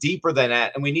lot deeper than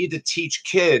that. And we need to teach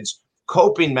kids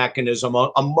coping mechanism,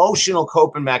 emotional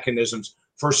coping mechanisms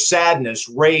for sadness,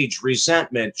 rage,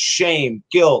 resentment, shame,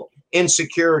 guilt,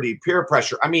 insecurity, peer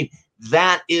pressure. I mean,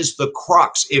 that is the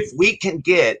crux. If we can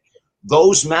get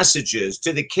those messages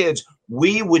to the kids,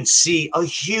 we would see a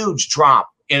huge drop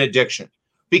in addiction,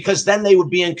 because then they would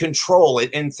be in control.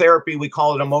 In therapy, we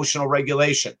call it emotional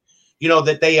regulation. You know,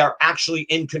 that they are actually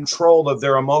in control of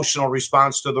their emotional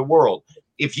response to the world.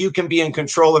 If you can be in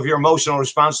control of your emotional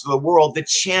response to the world, the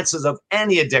chances of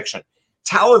any addiction,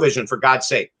 television, for God's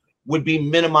sake, would be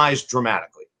minimized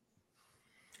dramatically.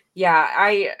 Yeah,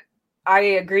 I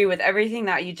agree with everything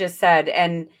that you just said.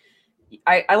 And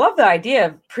I love the idea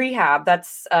of prehab.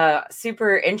 That's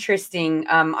super interesting.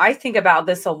 I think about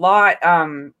this a lot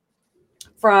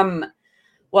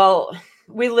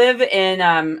we live in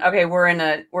okay, we're in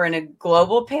a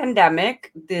global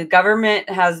pandemic. The government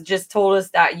has just told us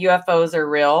that UFOs are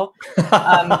real.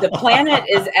 The planet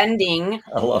is ending,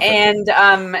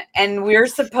 and we're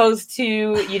supposed to,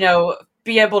 you know,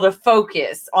 be able to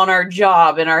focus on our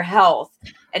job and our health,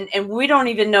 and we don't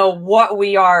even know what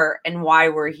we are and why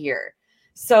we're here.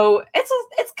 So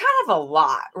it's kind of a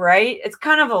lot, right? It's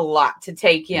kind of a lot to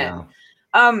take in. Yeah.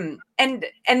 And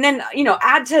then, you know,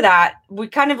 add to that, we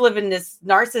kind of live in this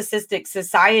narcissistic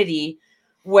society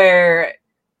where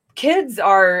parents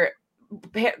are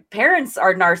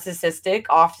narcissistic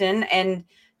often, and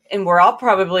we're all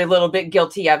probably a little bit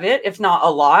guilty of it, if not a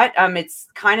lot. It's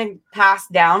kind of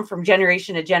passed down from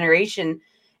generation to generation,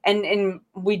 and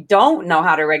we don't know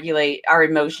how to regulate our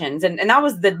emotions. And that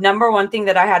was the number one thing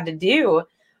that I had to do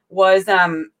was,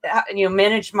 you know,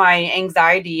 manage my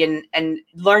anxiety and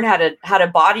learn how to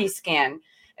body scan.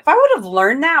 If I would have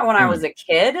learned that when I was a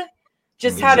kid,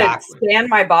 just how to scan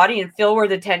my body and feel where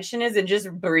the tension is and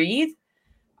just breathe.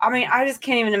 I mean, I just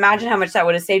can't even imagine how much that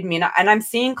would have saved me. And I'm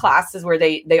seeing classes where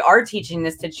they are teaching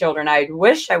this to children. I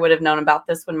wish I would have known about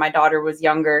this when my daughter was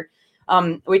younger.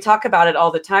 We talk about it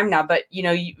all the time now, but you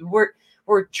know,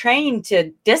 we're trained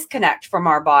to disconnect from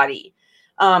our body.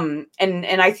 And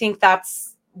I think that's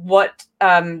what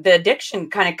the addiction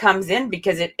kind of comes in,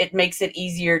 because it makes it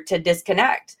easier to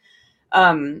disconnect.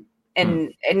 And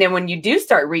then when you do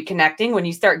start reconnecting, when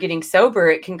you start getting sober,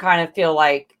 it can kind of feel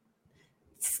like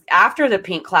after the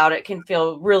pink cloud, it can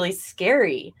feel really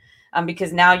scary,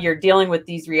 because now you're dealing with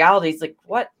these realities like,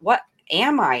 what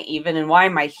am I even, and why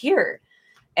am I here?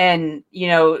 And, you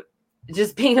know,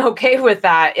 just being okay with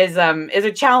that is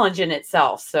a challenge in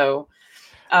itself. So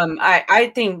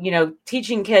I think, you know,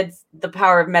 teaching kids the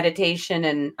power of meditation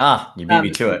and you beat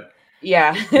me to it.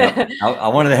 Yeah. Yep. I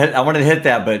wanted to hit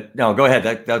that, but no, go ahead.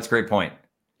 That's a great point.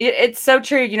 It's so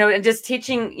true, you know, and just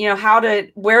teaching, you know,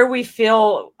 where we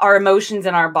feel our emotions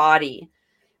in our body.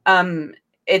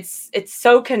 It's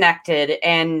so connected,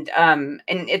 and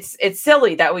it's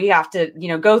silly that we have to, you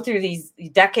know, go through these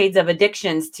decades of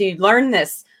addictions to learn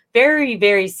this very,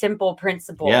 very simple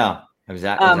principle. Yeah,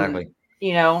 exactly.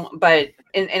 You know, but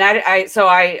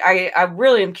I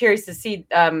really am curious to see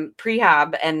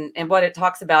prehab and what it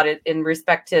talks about it in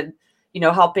respect to, you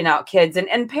know, helping out kids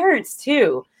and parents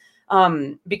too,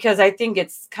 because I think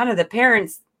it's kind of the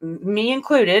parents, me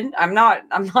included. I'm not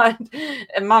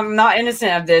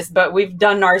innocent of this, but we've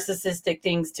done narcissistic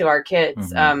things to our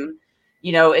kids. Mm-hmm.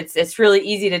 You know, it's really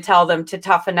easy to tell them to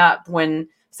toughen up when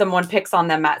someone picks on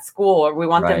them at school, or we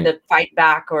want them to fight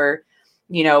back, or,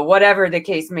 you know, whatever the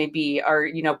case may be, or,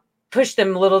 you know, push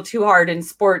them a little too hard in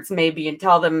sports maybe, and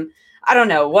tell them, I don't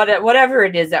know, whatever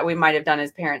it is that we might have done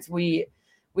as parents, we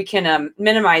can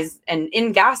minimize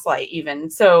and gaslight even.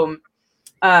 So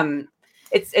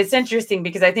it's interesting,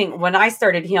 because I think when I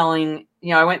started healing,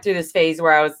 you know, I went through this phase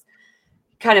where I was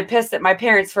kind of pissed at my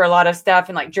parents for a lot of stuff,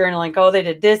 and like journaling, oh, they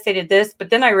did this. But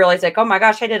then I realized, like, oh my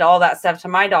gosh, I did all that stuff to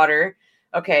my daughter.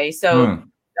 Okay, so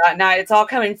now it's all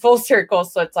coming full circle.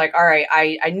 So it's like, all right,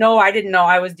 I know I didn't know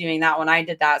I was doing that when I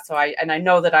did that. So I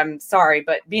know that I'm sorry,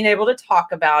 but being able to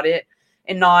talk about it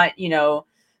and not, you know,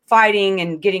 fighting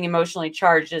and getting emotionally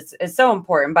charged is so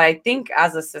important. But I think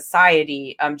as a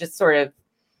society, just sort of,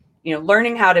 you know,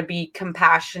 learning how to be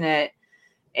compassionate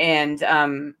and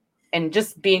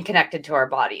just being connected to our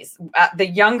bodies. The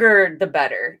younger, the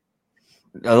better.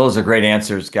 Those are great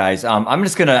answers, guys. I'm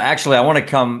just gonna I want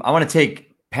to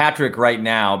take Patrick right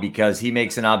now, because he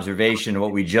makes an observation of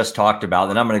what we just talked about.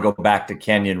 Then I'm going to go back to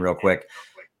Kenyon real quick.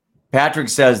 Patrick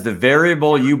says the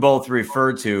variable you both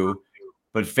refer to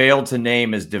but failed to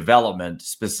name is development,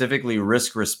 specifically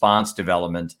risk response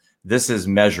development. This is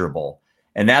measurable.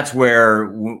 And that's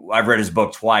where I've read his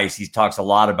book twice. He talks a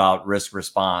lot about risk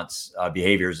response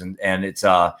behaviors, and it's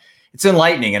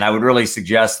enlightening. And I would really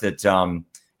suggest that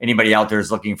anybody out there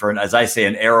is looking for, as I say,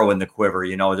 an arrow in the quiver.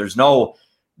 You know, there's no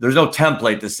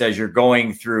template that says you're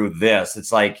going through this.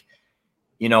 It's like,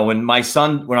 you know, when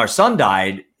our son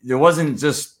died, there wasn't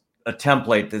just a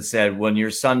template that said, when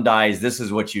your son dies, this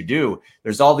is what you do.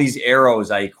 There's all these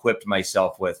arrows I equipped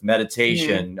myself with: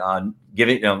 meditation,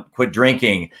 quit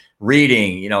drinking,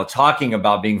 reading, talking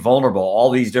about being vulnerable, all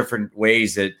these different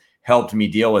ways that helped me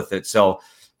deal with it. So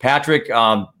Patrick,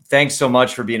 thanks so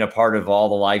much for being a part of all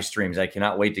the live streams. I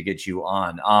cannot wait to get you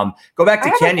on. Go back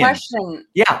to Kenyon. A question.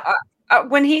 Yeah.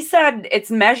 When he said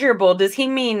it's measurable, does he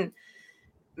mean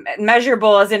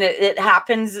measurable as in it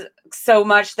happens so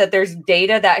much that there's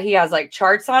data that he has like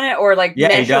charts on it, or like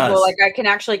measurable, like I can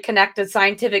actually connect a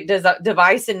scientific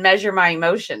device and measure my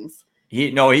emotions?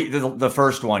 The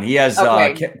first one. He has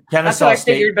Kennesaw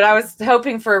State. Figured, but I was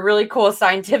hoping for a really cool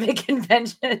scientific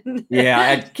invention. Yeah,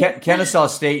 at Kennesaw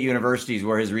State University is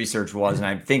where his research was, and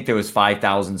I think there was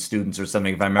 5,000 students or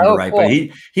something, if I remember right. Cool.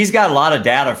 But he's got a lot of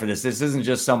data for this. This isn't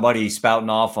just somebody spouting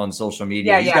off on social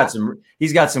media.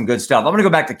 He's got some good stuff. I'm going to go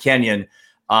back to Kenyon,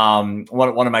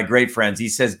 one of my great friends. He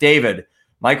says, David,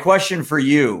 my question for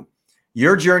you: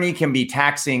 your journey can be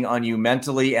taxing on you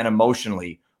mentally and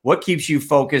emotionally. What keeps you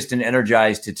focused and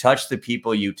energized to touch the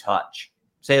people you touch?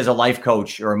 Say as a life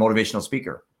coach or a motivational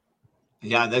speaker.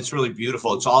 Yeah, that's really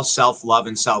beautiful. It's all self-love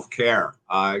and self-care.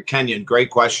 Kenyon,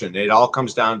 great question. It all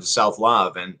comes down to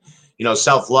self-love. And,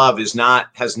 self-love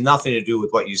has nothing to do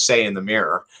with what you say in the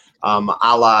mirror. A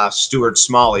la Stuart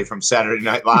Smalley from Saturday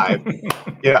Night Live.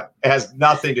 Yeah, it has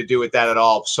nothing to do with that at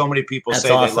all. So many people say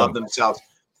awesome. They love themselves.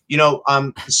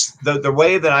 The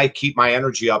way that I keep my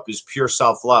energy up is pure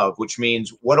self-love, which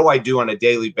means what do I do on a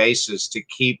daily basis to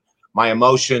keep my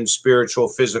emotions, spiritual,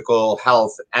 physical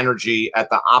health, energy at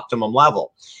the optimum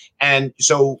level? And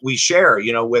so we share,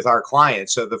 with our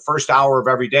clients. So the first hour of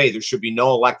every day, there should be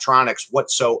no electronics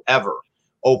whatsoever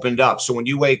opened up. So when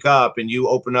you wake up and you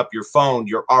open up your phone,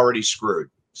 you're already screwed.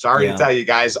 Sorry to tell you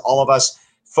guys, all of us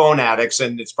phone addicts,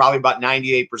 and it's probably about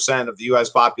 98% of the U.S.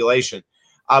 population.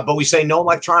 But we say no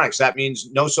electronics. That means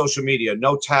no social media,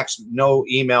 no text, no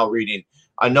email reading,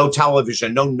 no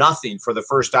television, no nothing for the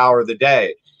first hour of the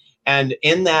day. And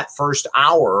in that first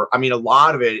hour, a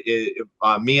lot of it is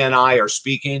me and I are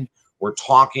speaking. We're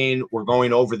talking. We're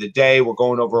going over the day. We're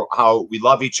going over how we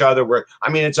love each other.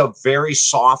 It's a very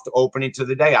soft opening to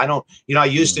the day. I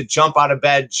used to jump out of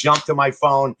bed, jump to my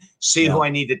phone, see who I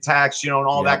need to text, and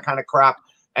all that kind of crap.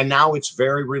 And now it's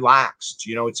very relaxed.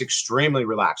 It's extremely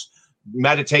relaxed.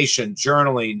 Meditation,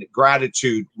 journaling,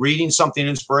 gratitude, reading something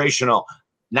inspirational,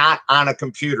 not on a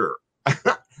computer,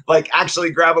 like actually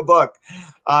grab a book.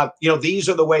 These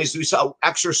are the ways we saw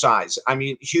exercise.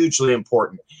 Hugely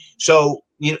important. So,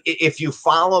 if you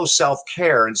follow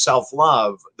self-care and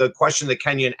self-love, the question that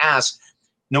Kenyon asked,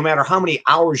 no matter how many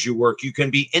hours you work, you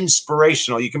can be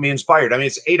inspirational. You can be inspired.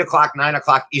 It's 8:00,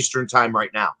 9:00 Eastern time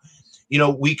right now.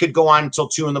 We could go on until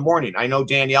 2 a.m. I know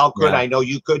Danielle could. Yeah. I know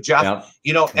you could, Jeff.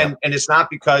 Yeah. And it's not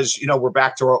because, we're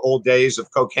back to our old days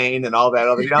of cocaine and all that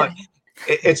other,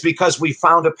 it's because we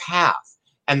found a path,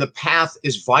 and the path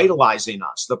is vitalizing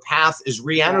us. The path is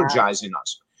re-energizing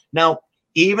us. Now,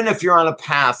 even if you're on a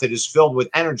path that is filled with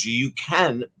energy, you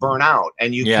can burn out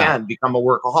and you can become a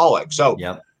workaholic. So,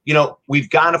 we've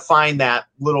got to find that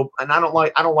little, and I don't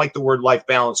like the word life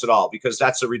balance at all, because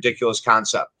that's a ridiculous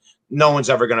concept. No one's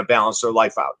ever going to balance their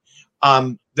life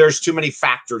out. There's too many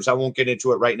factors. I won't get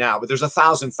into it right now, but there's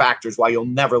 1,000 factors why you'll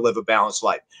never live a balanced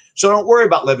life. So don't worry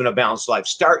about living a balanced life.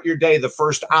 Start your day, the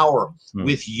first hour,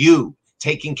 with you,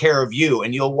 taking care of you,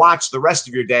 and you'll watch the rest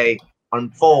of your day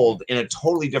unfold in a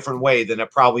totally different way than it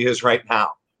probably is right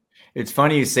now. It's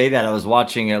funny you say that. I was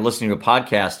listening to a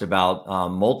podcast about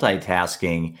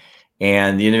multitasking,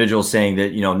 and the individual saying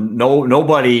that,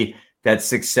 nobody that's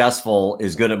successful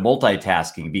is good at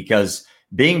multitasking, because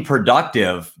being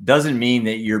productive doesn't mean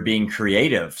that you're being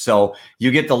creative. So you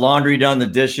get the laundry done, the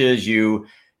dishes, you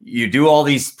do all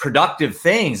these productive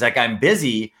things, like I'm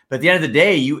busy, but at the end of the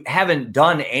day, you haven't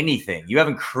done anything. You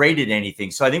haven't created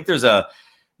anything. So I think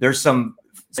there's some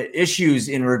issues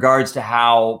in regards to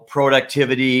how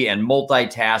productivity and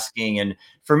multitasking, and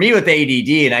for me with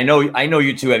ADD, and I know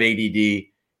you two have ADD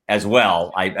as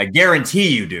well. I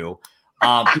guarantee you do.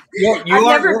 I've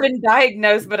never been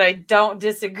diagnosed, but I don't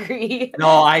disagree. No,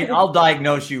 I'll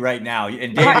diagnose you right now,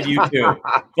 and David, you too,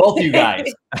 both you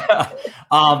guys.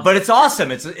 But it's awesome.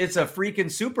 It's a freaking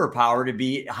superpower to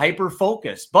be hyper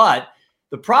focused. But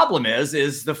the problem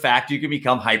is the fact you can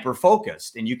become hyper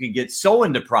focused, and you can get so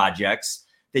into projects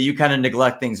that you kind of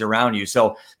neglect things around you.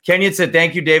 So Kenyon said,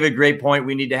 "Thank you, David. Great point.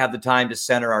 We need to have the time to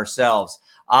center ourselves."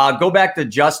 Go back to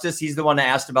Justice. He's the one that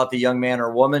asked about the young man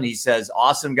or woman. He says,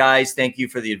 "Awesome, guys. Thank you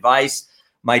for the advice.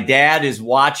 My dad is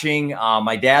watching.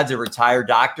 My dad's a retired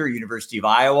doctor, University of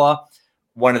Iowa.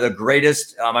 one of the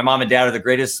greatest. My mom and dad are the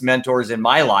greatest mentors in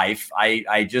my life.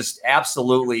 I just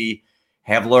absolutely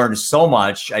have learned so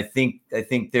much. I think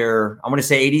they're, I'm going to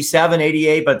say 87,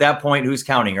 88, but at that point, who's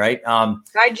counting, right?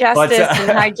 Hi, Justice,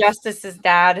 and hi, Justice's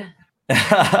dad.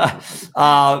 That's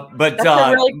a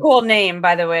really cool name,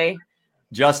 by the way.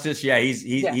 Justice, yeah,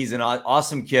 he's an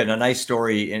awesome kid, a nice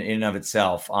story in and of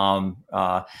itself.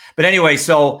 But anyway,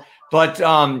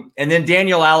 and then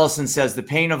Daniel Allison says the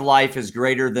pain of life is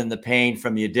greater than the pain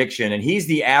from the addiction, and he's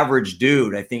the average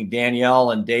dude. I think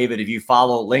Danielle and David, if you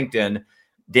follow LinkedIn,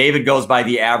 David goes by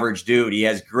the average dude. He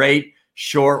has great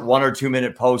short 1 or 2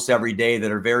 minute posts every day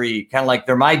that are very kind of like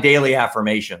they're my daily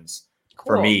affirmations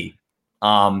for me.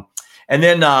 And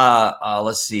then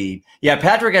let's see. Yeah,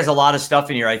 Patrick has a lot of stuff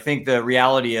in here. I think the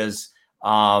reality is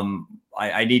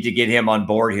I need to get him on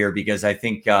board here because I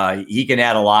think he can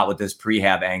add a lot with this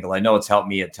prehab angle. I know it's helped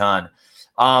me a ton.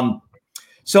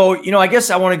 So, I guess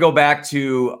I want to go back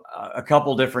to a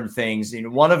couple different things.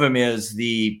 One of them is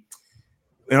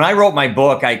when I wrote my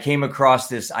book, I came across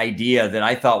this idea that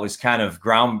I thought was kind of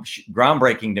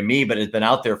groundbreaking to me, but it's been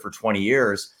out there for 20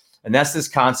 years. And that's this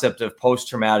concept of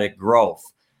post-traumatic growth.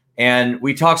 And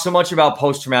we talk so much about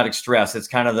post-traumatic stress. It's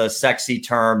kind of the sexy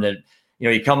term that,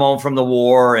 you come home from the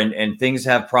war and things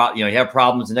have you have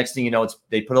problems. The next thing you know,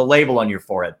 they put a label on your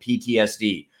forehead,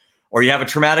 PTSD, or you have a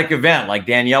traumatic event like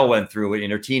Danielle went through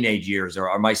in her teenage years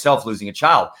or myself losing a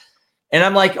child. And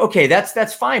I'm like, okay,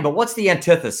 that's fine. But what's the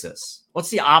antithesis? What's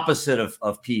the opposite of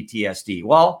PTSD?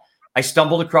 Well, I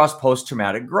stumbled across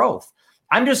post-traumatic growth.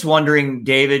 I'm just wondering,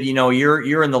 David,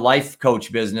 you're in the life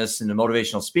coach business and the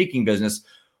motivational speaking business.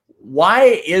 Why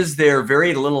is there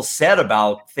very little said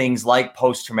about things like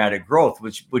post-traumatic growth,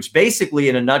 which basically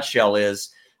in a nutshell is,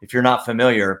 if you're not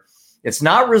familiar, it's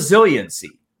not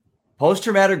resiliency.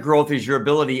 Post-traumatic growth is your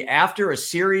ability after a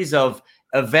series of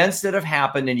events that have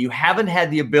happened and you haven't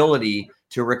had the ability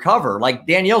to recover. Like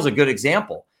Danielle's a good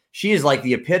example. She is like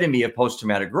the epitome of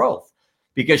post-traumatic growth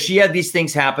because she had these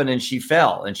things happen and she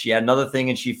fell, and she had another thing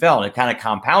and she fell, and it kind of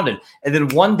compounded. And then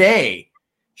one day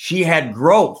she had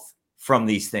growth from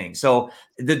these things. So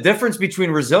the difference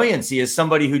between resiliency is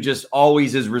somebody who just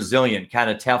always is resilient, kind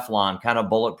of Teflon, kind of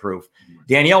bulletproof.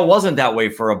 Danielle wasn't that way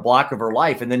for a block of her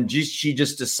life. And then she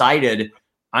just decided,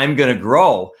 I'm going to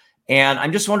grow. And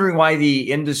I'm just wondering why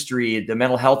the industry, the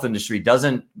mental health industry,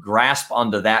 doesn't grasp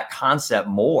onto that concept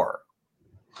more.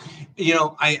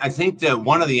 I think that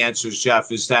one of the answers,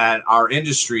 Jeff, is that our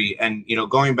industry, and,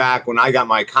 going back when I got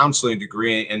my counseling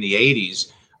degree in the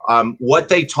 80s, what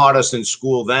they taught us in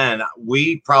school then,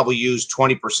 we probably used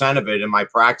 20% of it in my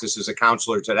practice as a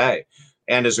counselor today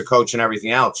and as a coach and everything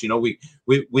else.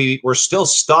 We're still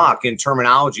stuck in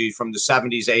terminology from the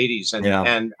 70s, 80s.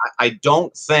 And I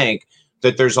don't think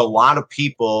that there's a lot of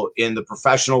people in the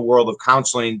professional world of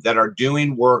counseling that are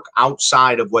doing work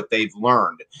outside of what they've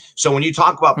learned. So when you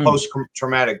talk about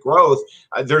post-traumatic growth,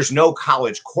 there's no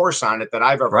college course on it that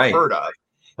I've ever heard of.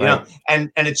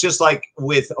 And it's just like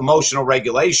with emotional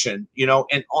regulation,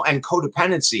 and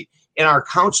codependency. In our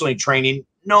counseling training,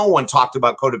 no one talked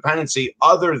about codependency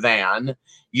other than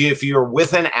if you're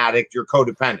with an addict, you're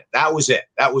codependent. That was it.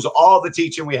 That was all the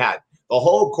teaching we had. The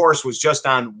whole course was just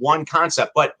on one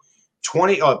concept. But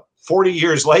 40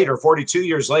 years later, 42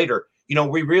 years later,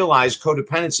 we realized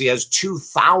codependency has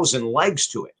 2,000 legs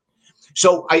to it.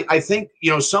 So I think,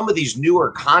 some of these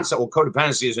newer concepts, well,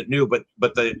 codependency isn't new,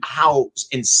 but how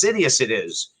insidious it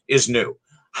is new.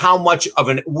 How much of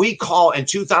we call in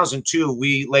 2002,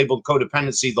 we labeled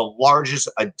codependency the largest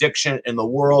addiction in the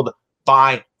world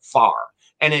by far.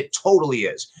 And it totally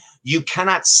is. You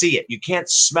cannot see it. You can't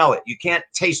smell it. You can't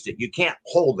taste it. You can't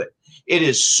hold it. It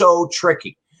is so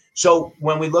tricky. So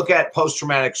when we look at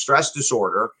post-traumatic stress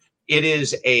disorder, it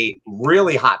is a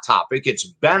really hot topic. It's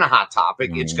been a hot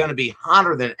topic. It's going to be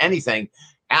hotter than anything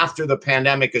after the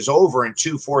pandemic is over in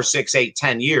 2, 4, 6, 8,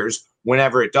 10 years,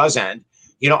 whenever it does end.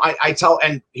 I tell,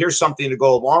 and here's something to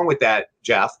go along with that,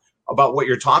 Jeff, about what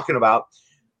you're talking about.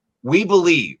 We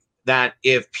believe that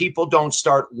if people don't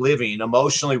start living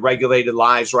emotionally regulated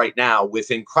lives right now with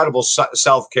incredible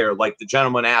self-care, like the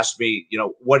gentleman asked me,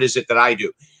 what is it that I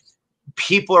do?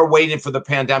 People are waiting for the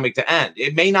pandemic to end.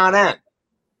 It may not end.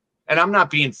 And I'm not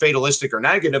being fatalistic or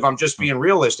negative. I'm just being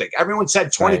realistic. Everyone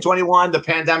said 2021, the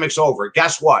pandemic's over.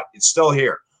 Guess what? It's still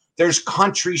here. There's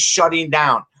countries shutting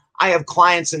down. I have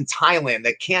clients in Thailand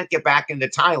that can't get back into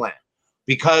Thailand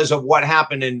because of what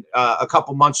happened in a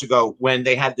couple months ago when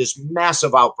they had this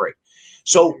massive outbreak.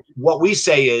 So what we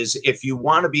say is, if you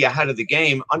want to be ahead of the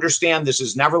game, understand this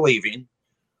is never leaving.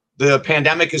 The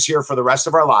pandemic is here for the rest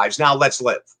of our lives. Now let's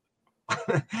live.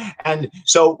 And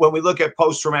so when we look at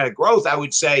post-traumatic growth, I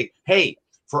would say, hey,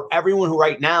 for everyone who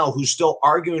right now who's still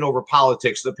arguing over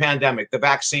politics, the pandemic, the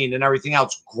vaccine, and everything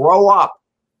else. Grow up.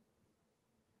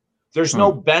 There's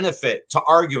no benefit to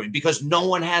arguing because no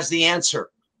one has the answer.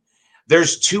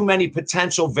 There's too many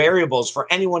potential variables for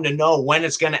anyone to know when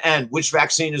it's going to end, which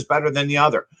vaccine is better than the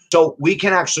other. So we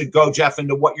can actually go, Jeff,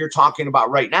 into what you're talking about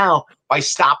right now by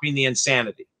stopping the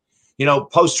insanity. You know,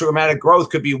 post-traumatic growth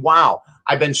could be, wow,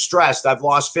 I've been stressed. I've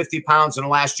lost 50 pounds in the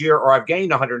last year, or I've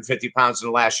gained 150 pounds in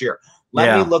the last year.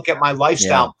 Let me look at my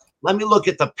lifestyle. Let me look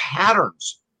at the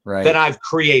patterns that I've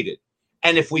created.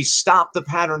 And if we stop the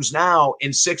patterns now,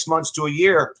 in 6 months to a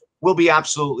year, we'll be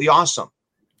absolutely awesome.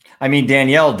 I mean,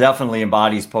 Danielle definitely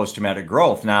embodies post-traumatic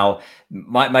growth. Now,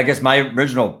 I guess my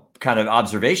original kind of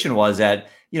observation was that,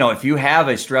 you know, if you have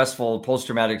a stressful,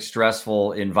 post-traumatic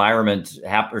stressful environment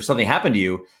or something happened to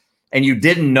you, and you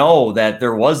didn't know that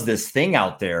there was this thing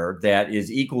out there that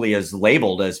is equally as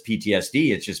labeled as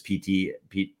PTSD, it's just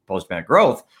post-traumatic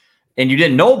growth, and you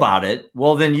didn't know about it,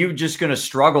 well, then you're just going to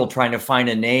struggle trying to find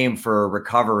a name for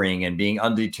recovering and being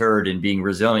undeterred and being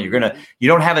resilient. You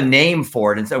don't have a name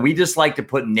for it. And so we just like to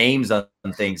put names on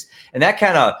things. And that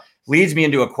kind of leads me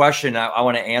into a question I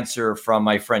want to answer from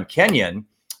my friend Kenyon.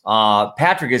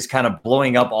 Patrick is kind of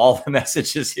blowing up all the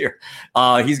messages here.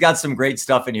 He's got some great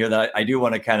stuff in here that I do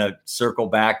want to kind of circle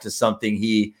back to something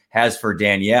he has for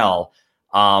Danielle.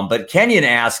 But Kenyon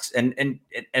asks, and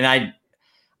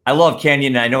I love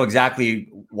Kenyon, and I know exactly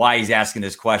why he's asking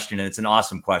this question, and it's an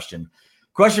awesome question.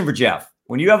 Question for Jeff.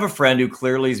 When you have a friend who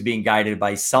clearly is being guided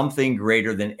by something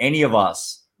greater than any of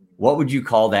us, what would you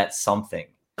call that something?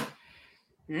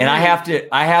 And I have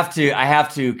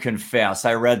to confess,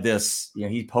 I read this, you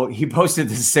know, he posted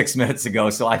this 6 minutes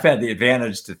ago, so I've had the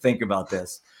advantage to think about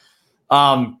this.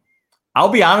 I'll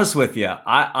be honest with you.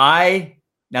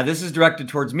 Now this is directed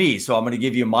towards me, so I'm going to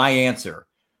give you my answer.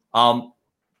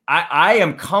 I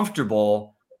am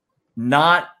comfortable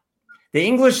the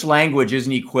English language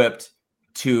isn't equipped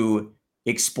to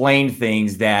explain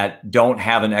things that don't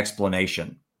have an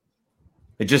explanation.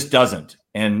 It just doesn't.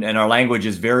 And our language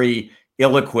is very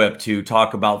ill-equipped to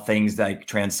talk about things like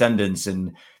transcendence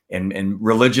and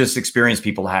religious experience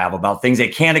people have about things they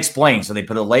can't explain. So they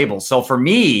put a label. So for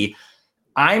me,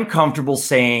 I'm comfortable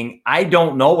saying, I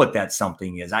don't know what that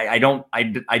something is. I don't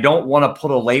want to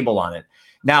put a label on it.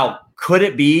 Now, could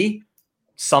it be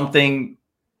something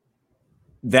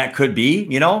that could be,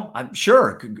 you know, I'm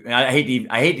sure. I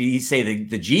hate to say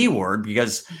the G word,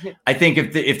 because I think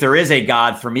if there is a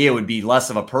God, for me, it would be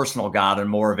less of a personal God and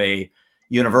more of a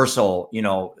universal, you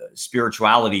know,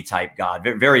 spirituality type God.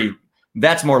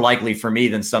 That's more likely for me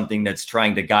than something that's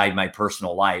trying to guide my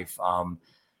personal life.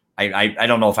 I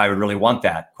don't know if I would really want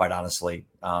that, quite honestly.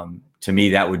 To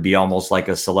me, that would be almost like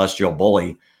a celestial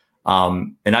bully.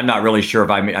 And I'm not really sure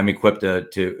if I'm equipped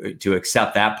to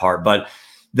accept that part, but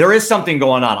there is something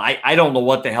going on. I don't know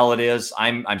what the hell it is.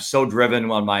 I'm so driven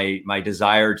on my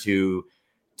desire to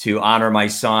honor my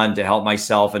son, to help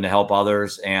myself and to help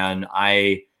others. And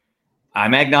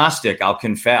I'm agnostic. I'll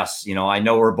confess, you know, I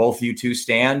know where both you two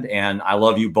stand, and I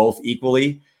love you both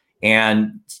equally.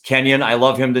 And Kenyon, I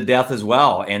love him to death as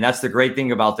well. And that's the great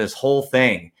thing about this whole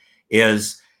thing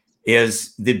is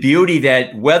the beauty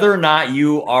that whether or not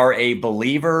you are a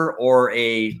believer or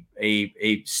a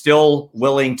still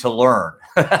willing to learn,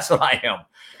 that's what I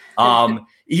am.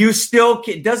 You still,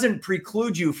 it doesn't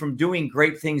preclude you from doing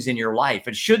great things in your life.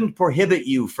 It shouldn't prohibit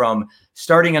you from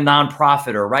starting a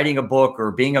nonprofit or writing a book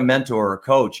or being a mentor or a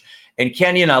coach. And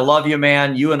Kenyon, I love you,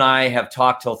 man. You and I have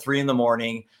talked till 3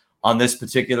 a.m. on this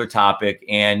particular topic,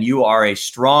 and you are a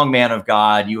strong man of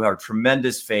God. You have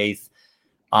tremendous faith.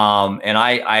 And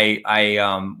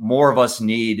I more of us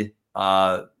need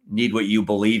what you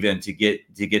believe in to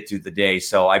get through the day.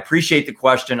 So I appreciate the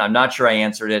question. I'm not sure I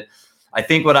answered it. I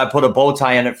think what I put a bow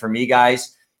tie in it for me,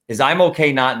 guys, is I'm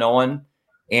okay not knowing.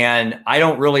 And I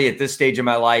don't really at this stage of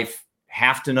my life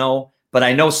have to know, but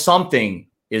I know something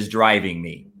is driving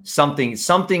me. Something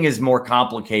is more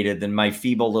complicated than my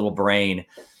feeble little brain.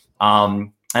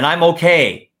 And I'm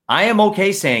okay. I am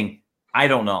okay saying, I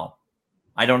don't know.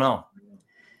 I don't know.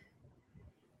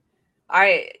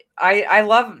 I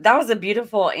love, that was a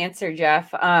beautiful answer,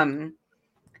 Jeff.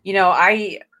 You know,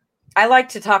 I like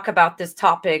to talk about this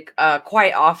topic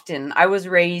quite often. I was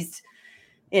raised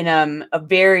in a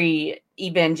very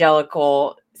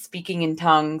evangelical, speaking in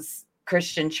tongues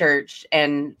Christian church,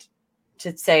 and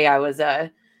to say I was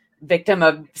a victim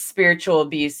of spiritual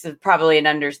abuse is probably an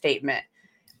understatement.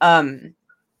 I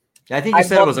think you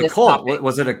said it was a cult.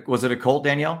 Was it a cult,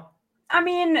 Danielle? I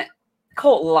mean,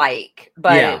 cult-like,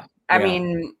 but yeah. I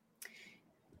mean,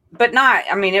 but not,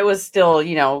 I mean, it was still,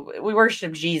 you know, we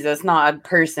worship Jesus, not a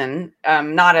person,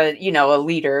 not a, you know, a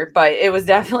leader, but it was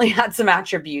definitely had some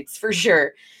attributes for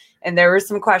sure. And there were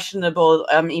some questionable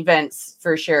events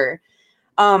for sure.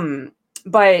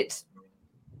 But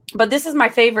this is my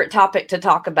favorite topic to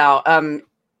talk about.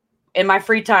 In my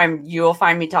free time, you will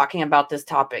find me talking about this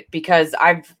topic because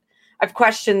I've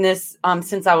questioned this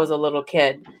since I was a little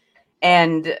kid.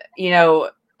 And, you know,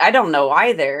 I don't know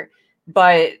either,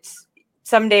 but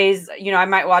some days, you know, I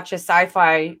might watch a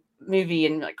sci-fi movie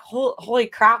and like, holy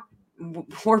crap,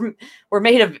 we're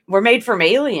made from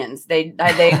aliens. They you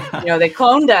know, they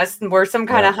cloned us and we're some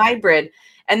kind of hybrid.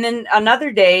 And then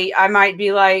another day I might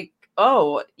be like,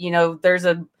 oh, you know, there's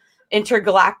a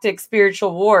intergalactic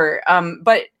spiritual war.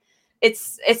 But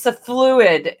it's a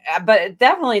fluid, but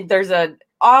definitely there's a,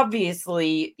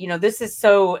 obviously, you know, this is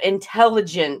so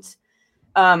intelligent.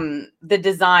 The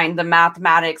design, the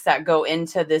mathematics that go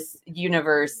into this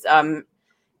universe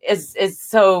is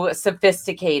so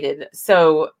sophisticated,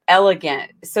 so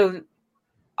elegant. So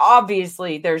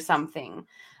obviously there's something.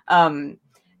 But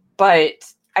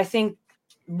I think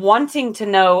wanting to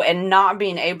know and not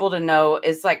being able to know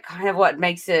is like kind of what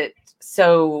makes it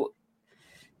so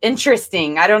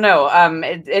interesting. I don't know.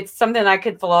 It's something I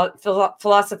could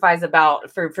philosophize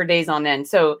about for days on end.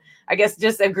 So I guess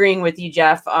just agreeing with you,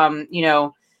 Jeff, you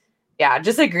know, yeah,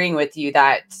 just agreeing with you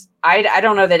that I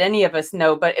don't know that any of us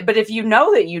know, but if you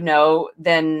know that you know,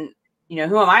 then, you know,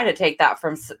 who am I to take that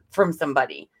from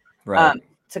somebody? Right.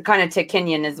 To kind of to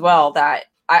Kenyon as well, that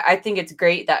I think it's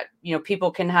great that, you know,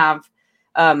 people can have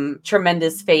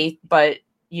tremendous faith, but,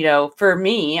 you know, for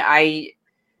me,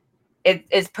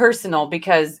 it's personal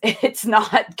because it's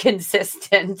not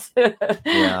consistent.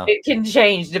 Yeah. It can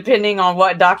change depending on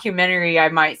what documentary I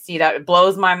might see that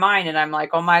blows my mind. And I'm like,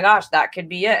 oh my gosh, that could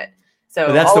be it. So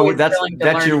but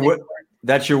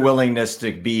that's your willingness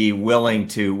to be willing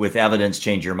to, with evidence,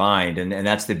 change your mind. And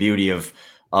that's the beauty of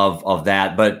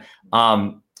that. But,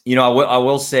 you know, I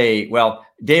will say, well,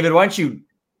 David, why don't you,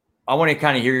 I want to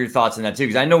kind of hear your thoughts on that too,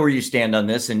 because I know where you stand on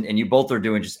this, and you both are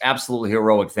doing just absolutely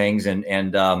heroic things.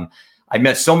 And I've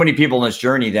met so many people in this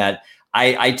journey that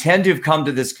I tend to have come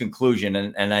to this conclusion.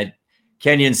 And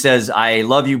Kenyon says, I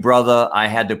love you, brother. I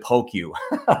had to poke you.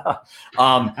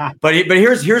 But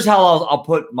here's how I'll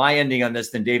put my ending on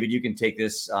this. Then David, you can take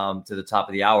this to the top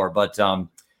of the hour. But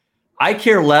I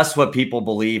care less what people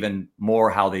believe and more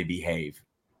how they behave.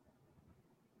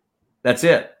 That's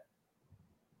it.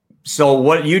 So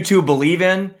what you two believe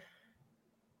in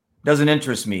doesn't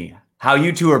interest me. How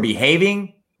you two are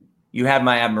behaving, you have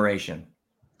my admiration.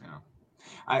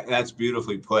 Yeah, that's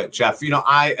beautifully put, Jeff. You know,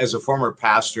 I, as a former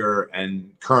pastor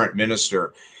and current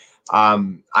minister,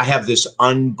 I have this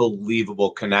unbelievable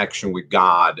connection with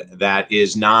God that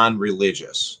is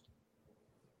non-religious.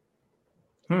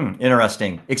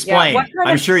 Interesting. Explain. Yeah,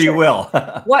 I'm sure you will.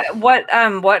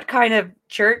 What kind of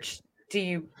church do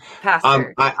you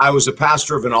pastor? I was a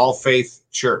pastor of an all-faith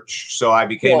church. So I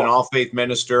became an all-faith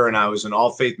minister, and I was an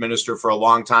all-faith minister for a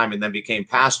long time, and then became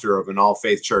pastor of an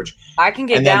all-faith church. I can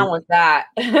get down with that.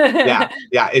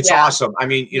 yeah, it's awesome. I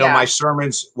mean, you know, my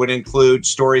sermons would include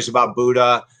stories about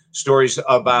Buddha, stories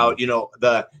about, you know,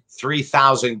 the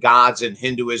 3,000 gods in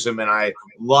Hinduism, and I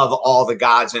love all the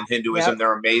gods in Hinduism. Yep.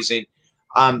 They're amazing.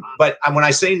 But when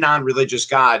I say non-religious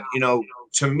God, you know,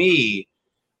 to me,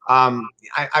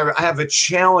 I have a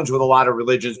challenge with a lot of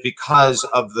religions because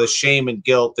of the shame and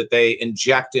guilt that they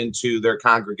inject into their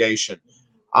congregation.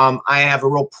 I have a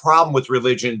real problem with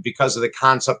religion because of the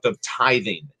concept of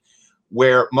tithing,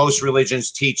 where most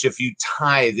religions teach if you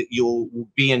tithe, you'll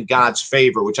be in God's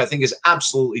favor, which I think is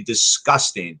absolutely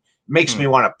disgusting. Makes me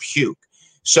want to puke.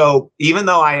 So even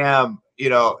though I am, you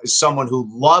know, someone who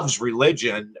loves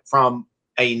religion from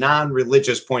a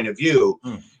non-religious point of view,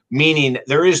 meaning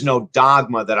there is no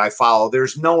dogma that I follow.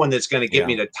 There's no one that's going to get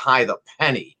me to tithe a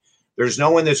penny. There's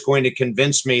no one that's going to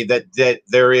convince me that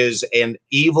there is an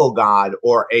evil God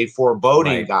or a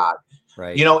foreboding God.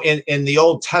 Right. You know, in the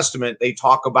Old Testament, they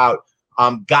talk about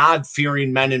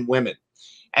God-fearing men and women.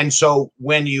 And so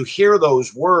when you hear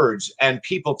those words and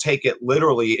people take it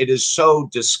literally, it is so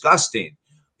disgusting.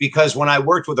 Because when I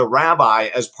worked with a rabbi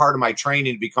as part of my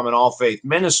training to become an all-faith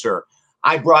minister,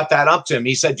 I brought that up to him.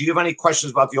 He said, do you have any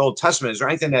questions about the Old Testament? Is there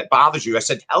anything that bothers you? I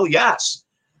said, hell yes.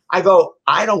 I go,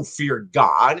 I don't fear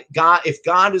God. If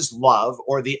God is love,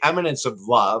 or the eminence of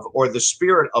love, or the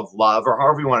spirit of love, or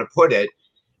however you want to put it,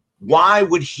 why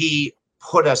would he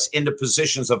put us into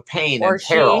positions of pain and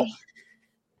peril?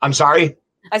 I'm sorry?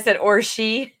 I said, or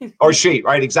she. Or she,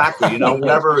 right, exactly. You know,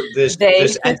 whatever this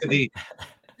entity,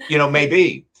 you know, may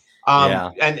be.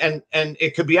 And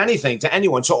it could be anything to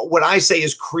anyone. So what I say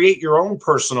is create your own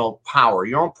personal power,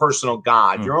 your own personal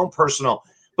God, your own personal,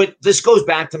 but this goes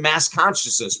back to mass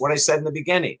consciousness, what I said in the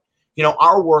beginning. You know,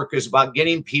 our work is about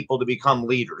getting people to become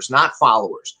leaders, not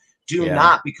followers. Do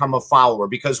not become a follower,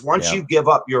 because once you give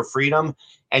up your freedom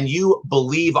and you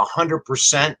believe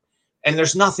 100%, and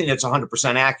there's nothing that's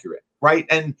 100% accurate, right?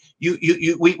 And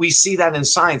we see that in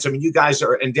science. I mean, you guys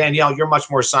are, and Danielle, you're much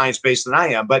more science-based than I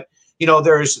am, but you know,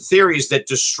 there's theories that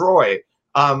destroy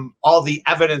all the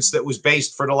evidence that was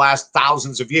based for the last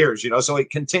thousands of years, you know, so it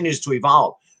continues to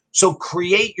evolve. So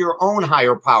create your own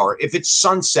higher power. If it's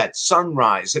sunset,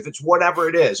 sunrise, if it's whatever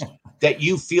it is that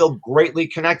you feel greatly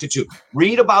connected to.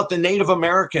 Read about the Native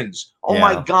Americans. Oh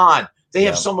my God, they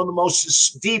have some of the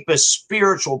most deepest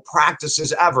spiritual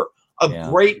practices ever. A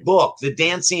great book, The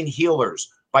Dancing Healers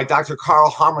by Dr.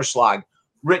 Karl Hammerschlag,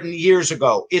 written years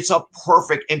ago. It's a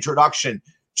perfect introduction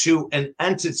to an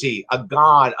entity, a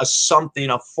God, a something,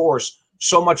 a force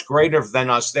so much greater than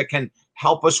us that can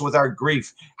help us with our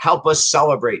grief, help us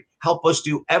celebrate, help us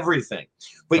do everything.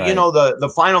 But you know,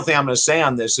 the final thing I'm going to say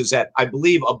on this is that I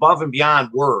believe above and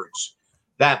beyond words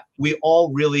that we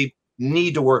all really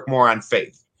need to work more on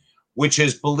faith, which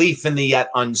is belief in the yet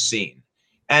unseen.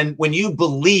 And when you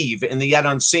believe in the yet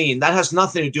unseen, that has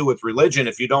nothing to do with religion.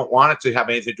 If you don't want it to have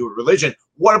anything to do with religion,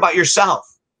 what about yourself?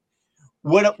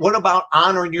 What about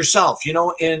honoring yourself? You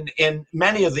know, in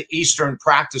many of the Eastern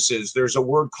practices, there's a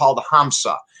word called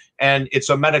Hamsa, and it's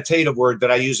a meditative word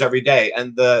that I use every day.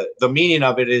 And the meaning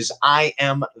of it is, I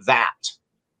am that.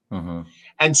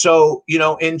 And so, you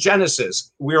know, in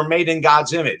Genesis, we are made in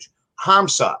God's image.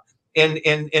 Hamsa,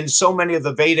 in so many of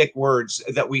the Vedic words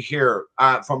that we hear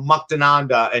from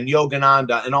Muktananda and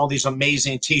Yogananda and all these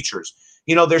amazing teachers,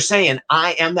 you know, they're saying,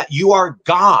 I am that. You are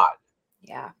God.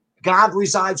 Yeah. God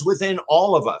resides within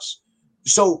all of us.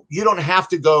 So you don't have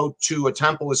to go to a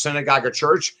temple, a synagogue, or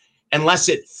church unless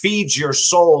it feeds your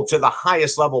soul to the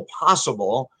highest level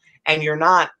possible. And you're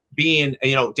not being,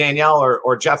 you know, Danielle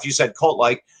or Jeff, you said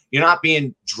cult-like, you're not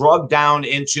being drugged down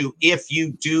into, if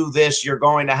you do this, you're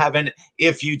going to heaven.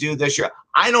 If you do this,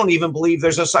 I don't even believe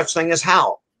there's a such thing as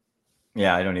hell.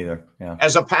 Yeah, I don't either. Yeah.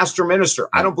 As a pastor minister,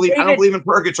 I don't believe in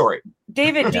purgatory.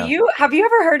 David, have you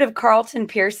ever heard of Carlton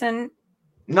Pearson?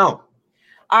 No.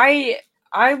 I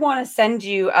want to send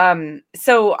you,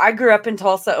 so I grew up in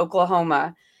Tulsa,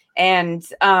 Oklahoma, and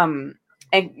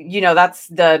you know, that's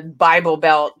the Bible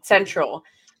Belt Central.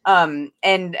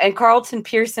 And Carlton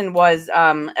Pearson was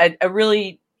a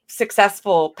really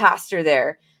successful pastor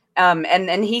there.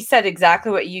 And he said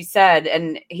exactly what you said.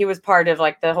 And he was part of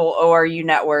like the whole ORU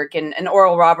network, and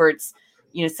Oral Roberts,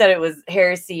 you know, said it was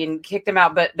heresy and kicked him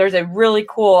out. But there's a really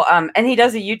cool, and he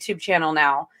does a YouTube channel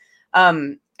now.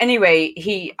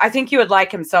 Anyway, I think you would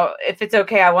like him. So if it's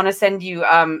okay, I want to send you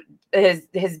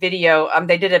his video.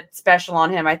 They did a special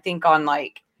on him, I think, on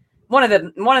like one of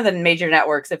the major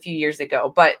networks a few years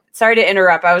ago. But sorry to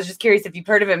interrupt. I was just curious if you've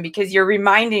heard of him, because you're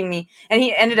reminding me, and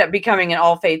he ended up becoming an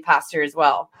all-faith pastor as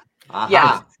well.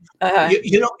 Yeah.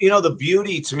 You know the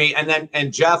beauty to me,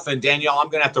 and Jeff and Danielle, I'm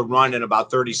gonna have to run in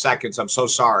about 30 seconds. I'm so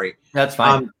sorry. That's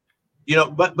fine. You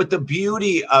know, but the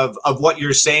beauty of what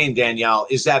you're saying, Danielle,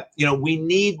 is that, you know, we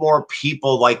need more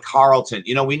people like Carlton.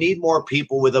 You know, we need more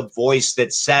people with a voice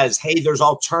that says, hey, there's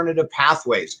alternative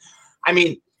pathways. I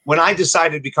mean, when I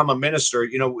decided to become a minister,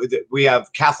 you know, we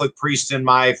have Catholic priests in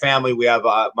my family. We have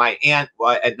my aunt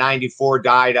at 94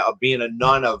 died of being a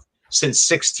nun since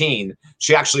 16.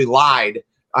 She actually lied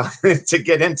to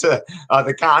get into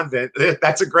the convent.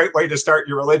 That's a great way to start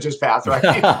your religious path, right?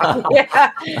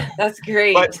 Yeah, that's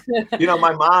great. But, you know,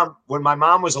 when my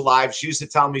mom was alive, she used to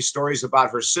tell me stories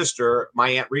about her sister, my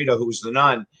Aunt Rita, who was the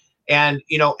nun. And,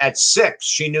 you know, at 6,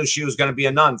 she knew she was going to be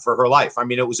a nun for her life. I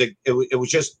mean, it was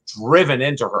just driven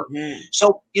into her.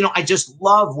 So, you know, I just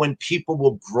love when people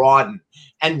will broaden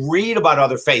and read about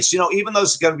other faiths. You know, even though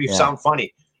it's going to sound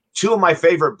funny, 2 of my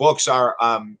favorite books are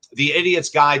The Idiot's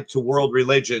Guide to World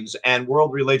Religions and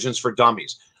World Religions for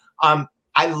Dummies.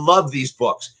 I love these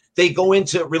books. They go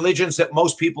into religions that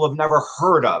most people have never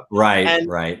heard of. Right.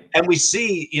 And we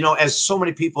see, you know, as so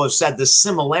many people have said, the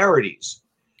similarities.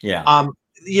 Yeah.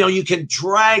 You know, you can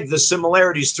drag the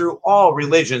similarities through all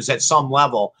religions at some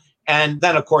level. And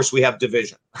then, of course, we have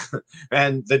division.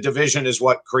 And the division is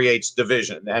what creates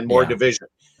division and more division.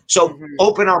 So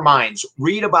open our minds,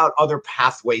 read about other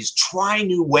pathways, try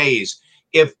new ways.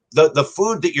 If the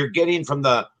food that you're getting from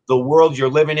the world you're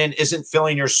living in isn't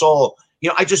filling your soul, you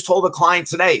know, I just told a client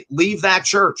today, leave that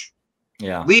church.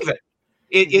 Yeah. Leave it.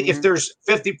 If there's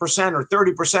 50% or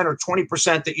 30% or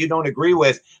 20% that you don't agree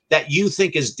with, that you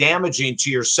think is damaging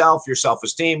to yourself, your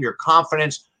self-esteem, your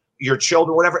confidence, your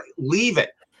children, whatever, leave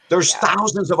it. There's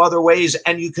thousands of other ways.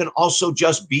 And you can also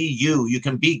just be you. You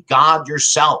can be God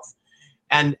yourself.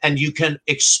 And you can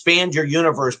expand your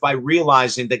universe by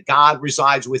realizing that God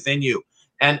resides within you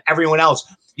and everyone else.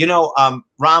 You know,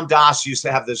 Ram Dass used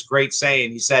to have this great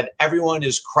saying. He said, everyone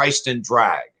is Christ in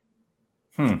drag.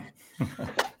 That's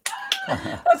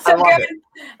so good.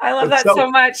 I love that so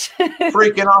much.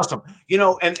 Freaking awesome. You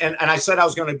know, and I said I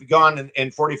was going to be gone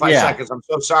in 45 seconds. I'm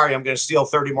so sorry. I'm going to steal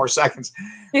 30 more seconds.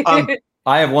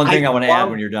 I have one thing I want to add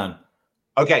when you're done.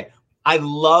 Okay. I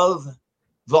love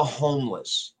the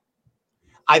homeless.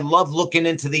 I love looking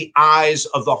into the eyes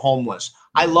of the homeless.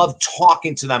 I love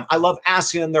talking to them. I love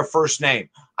asking them their first name.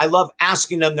 I love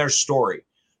asking them their story,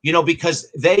 you know,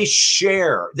 because they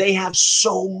share. They have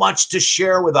so much to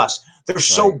share with us. They're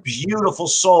so beautiful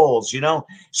souls, you know.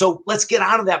 So let's get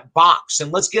out of that box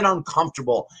and let's get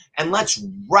uncomfortable and let's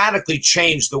radically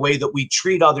change the way that we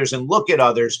treat others and look at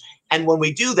others. And when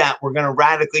we do that, we're going to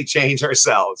radically change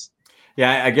ourselves.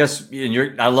 Yeah, I guess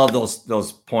I love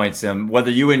those points. And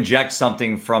whether you inject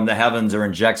something from the heavens or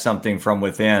inject something from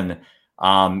within,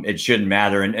 it shouldn't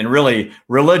matter. And really,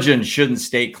 religion shouldn't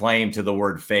stake claim to the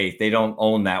word faith. They don't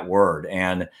own that word.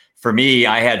 And for me,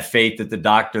 I had faith that the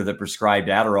doctor that prescribed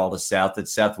Adderall to Seth, that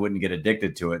Seth wouldn't get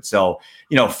addicted to it. So,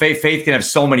 you know, faith can have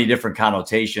so many different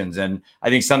connotations. And I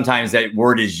think sometimes that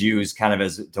word is used kind of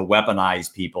as to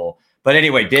weaponize people. But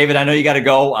anyway, David, I know you got to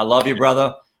go. I love you,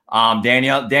 brother.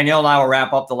 Danielle and I will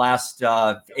wrap up the last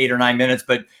 8 or 9 minutes,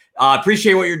 but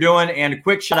appreciate what you're doing. And a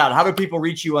quick shout out. How do people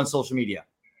reach you on social media?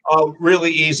 Oh,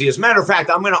 really easy. As a matter of fact,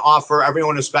 I'm going to offer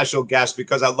everyone a special guest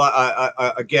because I love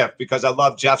a gift because I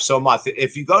love Jeff so much.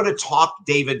 If you go to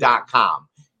talkdavid.com,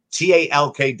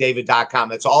 TALK David.com,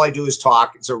 that's all I do is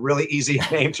talk. It's a really easy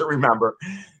name to remember.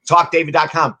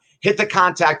 Talkdavid.com. Hit the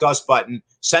contact us button.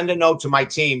 Send a note to my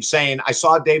team saying, I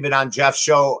saw David on Jeff's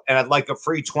show and I'd like a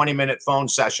free 20-minute phone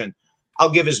session.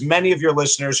 I'll give as many of your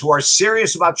listeners who are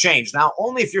serious about change. Now,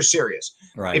 only if you're serious.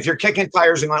 Right. If you're kicking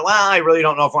tires and going, well, I really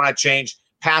don't know if I want to change,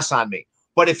 pass on me.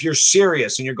 But if you're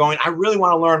serious and you're going, I really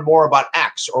want to learn more about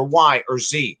X or Y or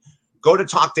Z, go to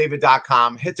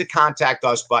talkdavid.com, hit the contact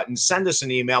us button, send us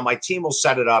an email. My team will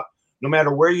set it up. No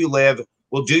matter where you live,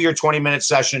 we'll do your 20-minute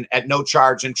session at no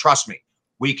charge. And trust me,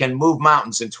 we can move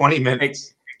mountains in 20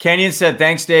 minutes. Kenyon said,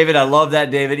 thanks, David. I love that,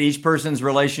 David. Each person's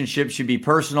relationship should be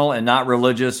personal and not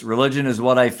religious. Religion is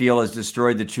what I feel has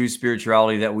destroyed the true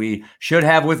spirituality that we should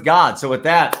have with God. So with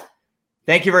that,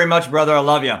 thank you very much, brother. I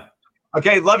love you.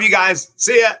 Okay. Love you guys.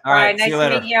 See ya. All right. Nice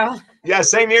to meet you. Yeah.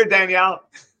 Same here, Danielle.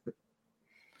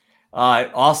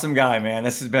 Awesome guy, man.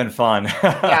 This has been fun.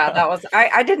 Yeah, that was,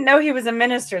 I didn't know he was a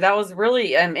minister. That was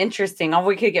really interesting.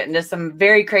 We could get into some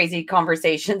very crazy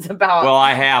conversations about. Well,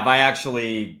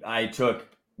 I took,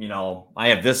 you know, I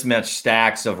have this much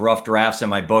stacks of rough drafts in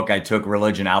my book. I took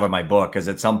religion out of my book because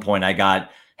at some point I got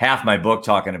half my book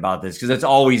talking about this because it's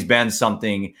always been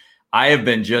something I have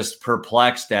been just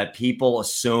perplexed that people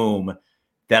assume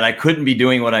that I couldn't be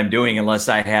doing what I'm doing unless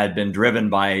I had been driven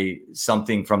by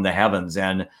something from the heavens.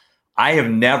 And I have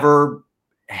never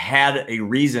had a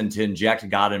reason to inject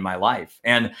God in my life.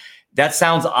 And that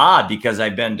sounds odd because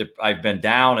I've been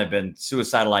down, I've been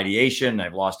suicidal ideation,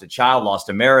 I've lost a child, lost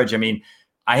a marriage. I mean,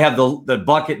 I have the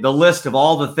list of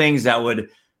all the things that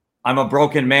I'm a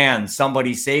broken man.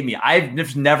 Somebody save me. I've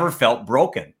just never felt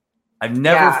broken. I've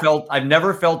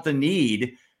never felt the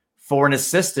need for an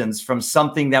assistance from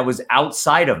something that was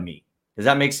outside of me. Does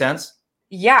that make sense?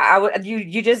 Yeah,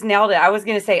 you just nailed it. I was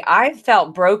going to say, I've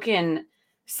felt broken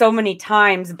so many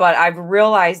times, but I've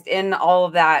realized in all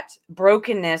of that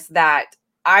brokenness that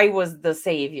I was the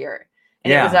savior.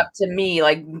 And it was up to me,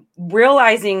 like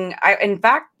realizing in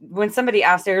fact, when somebody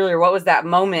asked earlier, what was that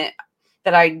moment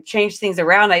that I changed things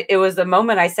around? It was the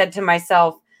moment I said to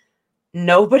myself,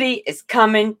 nobody is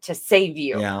coming to save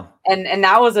you. Yeah. And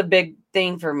that was a big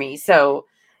thing for me. So,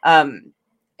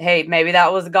 hey, maybe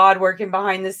that was God working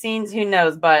behind the scenes. Who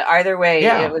knows? But either way,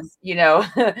 it was, you know,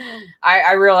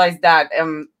 I realized that.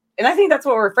 And I think that's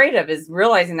what we're afraid of, is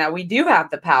realizing that we do have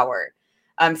the power.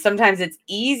 Sometimes it's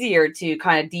easier to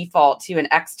kind of default to an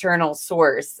external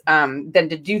source than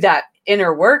to do that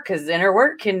inner work, because inner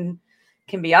work can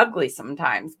be ugly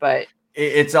sometimes. But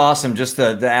it's awesome. Just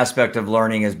the aspect of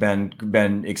learning has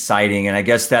been exciting. And I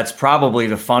guess that's probably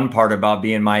the fun part about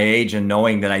being my age and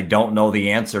knowing that I don't know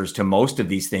the answers to most of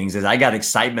these things is I got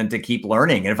excitement to keep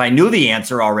learning. And if I knew the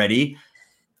answer already,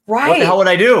 what the hell would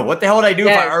I do? What the hell would I do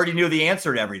if I already knew the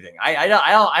answer to everything?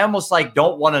 I almost like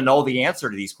don't want to know the answer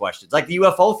to these questions. Like the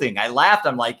UFO thing. I laughed.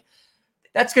 I'm like,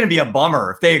 that's going to be a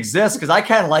bummer if they exist, because I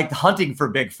kind of like hunting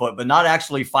for Bigfoot, but not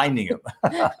actually finding him.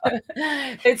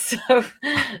 It's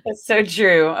so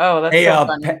true. Oh, that's so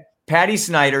funny. Patty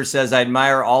Snyder says, I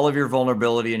admire all of your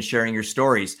vulnerability and sharing your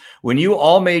stories. When you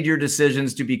all made your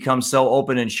decisions to become so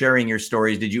open and sharing your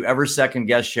stories, did you ever second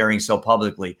guess sharing so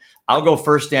publicly? I'll go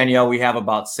first, Danielle. We have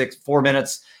about 4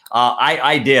 minutes.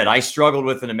 I did. I struggled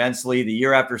with it immensely. The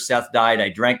year after Seth died, I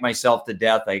drank myself to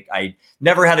death. I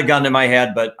never had a gun to my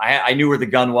head, but I knew where the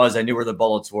gun was. I knew where the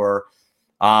bullets were.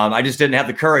 I just didn't have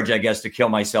the courage, I guess, to kill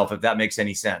myself, if that makes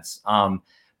any sense.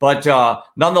 But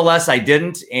nonetheless, I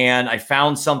didn't. And I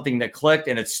found something that clicked.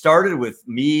 And it started with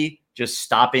me just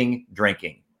stopping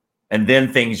drinking. And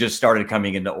then things just started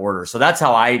coming into order. So that's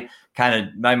how I kind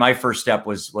of, my first step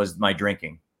was my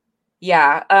drinking.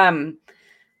 Yeah.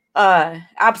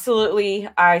 Absolutely.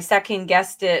 I second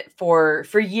guessed it for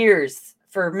years,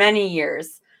 for many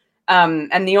years.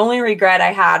 And the only regret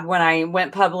I had when I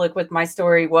went public with my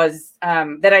story was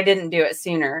that I didn't do it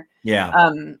sooner.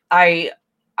 Yeah. I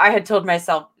had told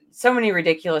myself so many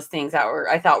ridiculous things that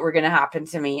I thought were going to happen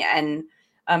to me, and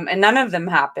none of them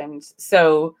happened.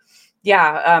 So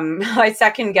yeah, I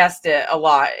second guessed it a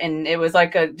lot, and it was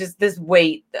like just this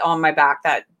weight on my back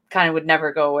that kind of would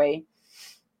never go away.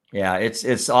 Yeah,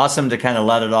 it's awesome to kind of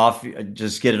let it off,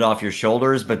 just get it off your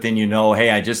shoulders. But then, hey,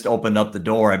 I just opened up the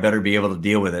door. I better be able to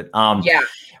deal with it. Yeah.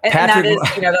 And that is,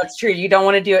 that's true. You don't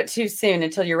want to do it too soon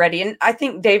until you're ready. And I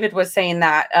think David was saying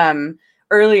that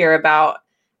earlier about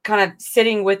kind of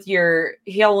sitting with your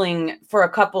healing for a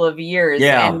couple of years.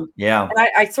 Yeah. And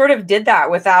I sort of did that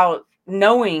without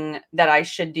knowing that I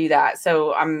should do that.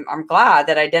 So I'm glad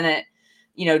that I didn't,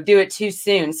 do it too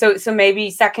soon. So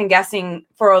maybe second guessing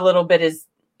for a little bit is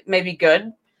maybe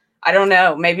good. I don't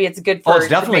know. Maybe it's good for. Oh, it's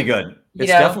definitely good.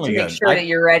 It's definitely good. Make sure that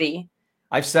you're ready.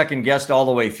 I've second guessed all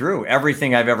the way through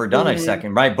everything I've ever done.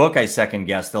 My book, I second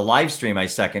guessed. The live stream, I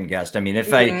second guessed. I mean,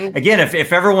 if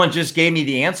everyone just gave me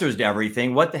the answers to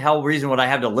everything, what the hell reason would I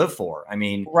have to live for? I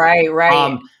mean,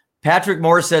 right. Patrick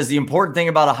Moore says the important thing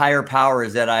about a higher power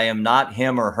is that I am not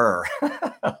him or her.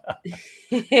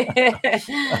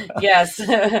 Yes.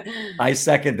 I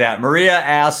second that. Maria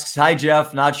asks, hi,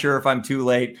 Jeff. Not sure if I'm too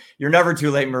late. You're never too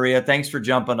late, Maria. Thanks for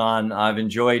jumping on. I've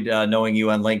enjoyed knowing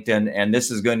you on LinkedIn, and this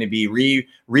is going to be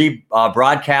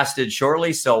broadcasted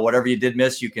shortly. So whatever you did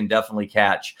miss, you can definitely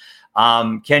catch.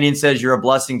 Kenyon says, you're a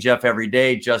blessing, Jeff, every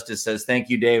day. Justice says, thank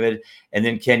you, David. And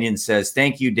then Kenyon says,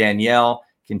 thank you, Danielle.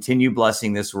 Continue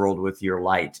blessing this world with your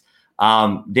light.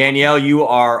 Danielle, you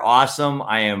are awesome.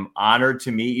 I am honored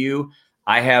to meet you.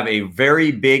 I have a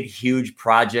very big, huge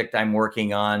project I'm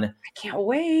working on. I can't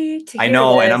wait to hear I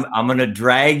know, this. and I'm going to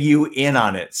drag you in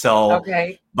on it. So,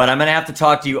 okay. But I'm going to have to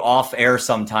talk to you off air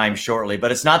sometime shortly.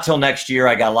 But it's not till next year.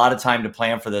 I got a lot of time to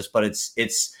plan for this, but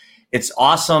it's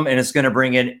awesome, and it's going to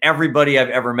bring in everybody I've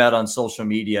ever met on social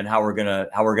media and how we're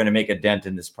gonna make a dent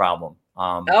in this problem.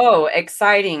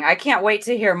 Exciting! I can't wait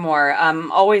to hear more.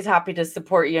 I'm always happy to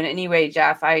support you in any way,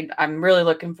 Jeff. I'm really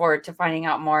looking forward to finding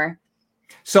out more.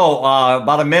 So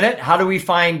about a minute. How do we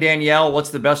find Danielle?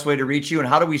 What's the best way to reach you, and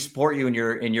how do we support you in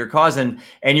your cause and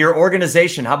your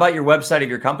organization? How about your website of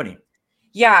your company?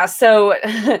 Yeah. So,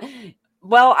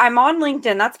 well, I'm on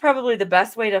LinkedIn. That's probably the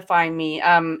best way to find me.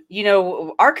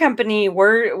 Our company,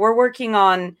 we're working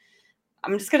on,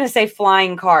 I'm just going to say,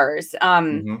 flying cars.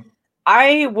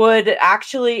 I would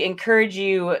actually encourage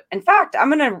you. In fact, I'm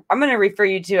going to refer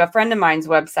you to a friend of mine's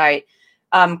website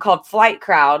called Flight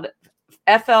Crowd,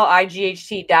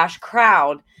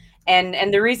 FLIGHT-crowd.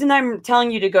 And the reason I'm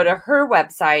telling you to go to her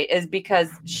website is because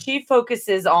she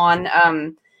focuses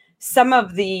on some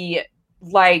of the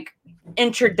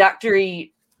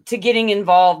introductory to getting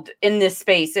involved in this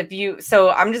space.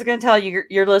 So I'm just going to tell you,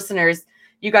 your listeners,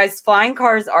 you guys, flying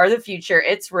cars are the future.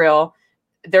 It's real.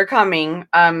 They're coming.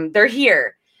 They're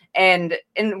here. And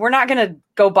we're not going to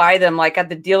go buy them like at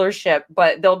the dealership,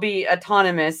 but they'll be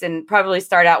autonomous and probably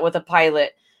start out with a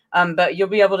pilot. But you'll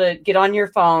be able to get on your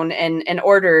phone and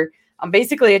order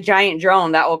basically a giant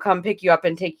drone that will come pick you up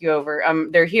and take you over.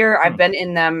 They're here. I've been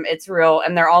in them. It's real.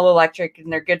 And they're all electric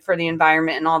and they're good for the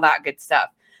environment and all that good stuff.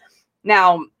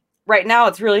 Now, right now,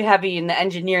 it's really heavy in the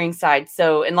engineering side.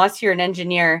 So unless you're an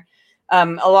engineer, a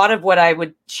lot of what I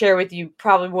would share with you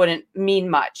probably wouldn't mean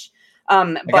much.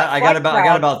 I got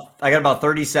about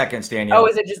 30 seconds, Danielle. Oh,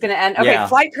 is it just going to end? Okay. Yeah.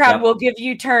 Flight Crowd will give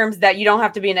you terms that you don't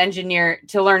have to be an engineer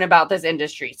to learn about this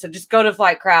industry. So just go to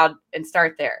Flight Crowd and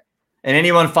start there. And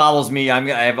anyone follows me, I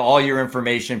have all your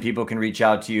information. People can reach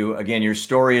out to you. Again, your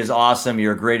story is awesome.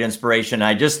 You're a great inspiration.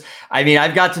 I've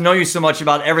got to know you so much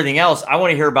about everything else. I want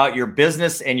to hear about your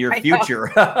business and your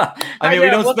future. We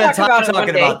don't spend time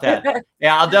talking about that.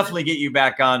 Yeah, I'll definitely get you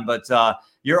back on. But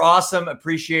you're awesome.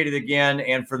 Appreciate it again.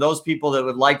 And for those people that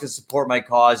would like to support my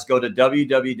cause, go to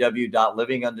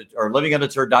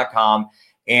www.livingundeterred.com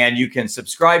and you can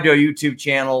subscribe to our YouTube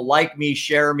channel, like me,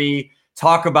 share me,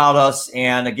 talk about us.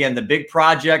 And again, the big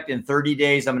project in 30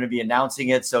 days, I'm going to be announcing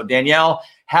it. So Danielle,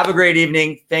 have a great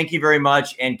evening. Thank you very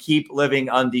much. And keep living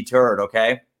undeterred.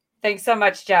 Okay. Thanks so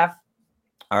much, Jeff.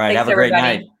 All right. Have a great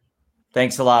night.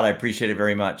 Thanks a lot. I appreciate it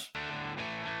very much.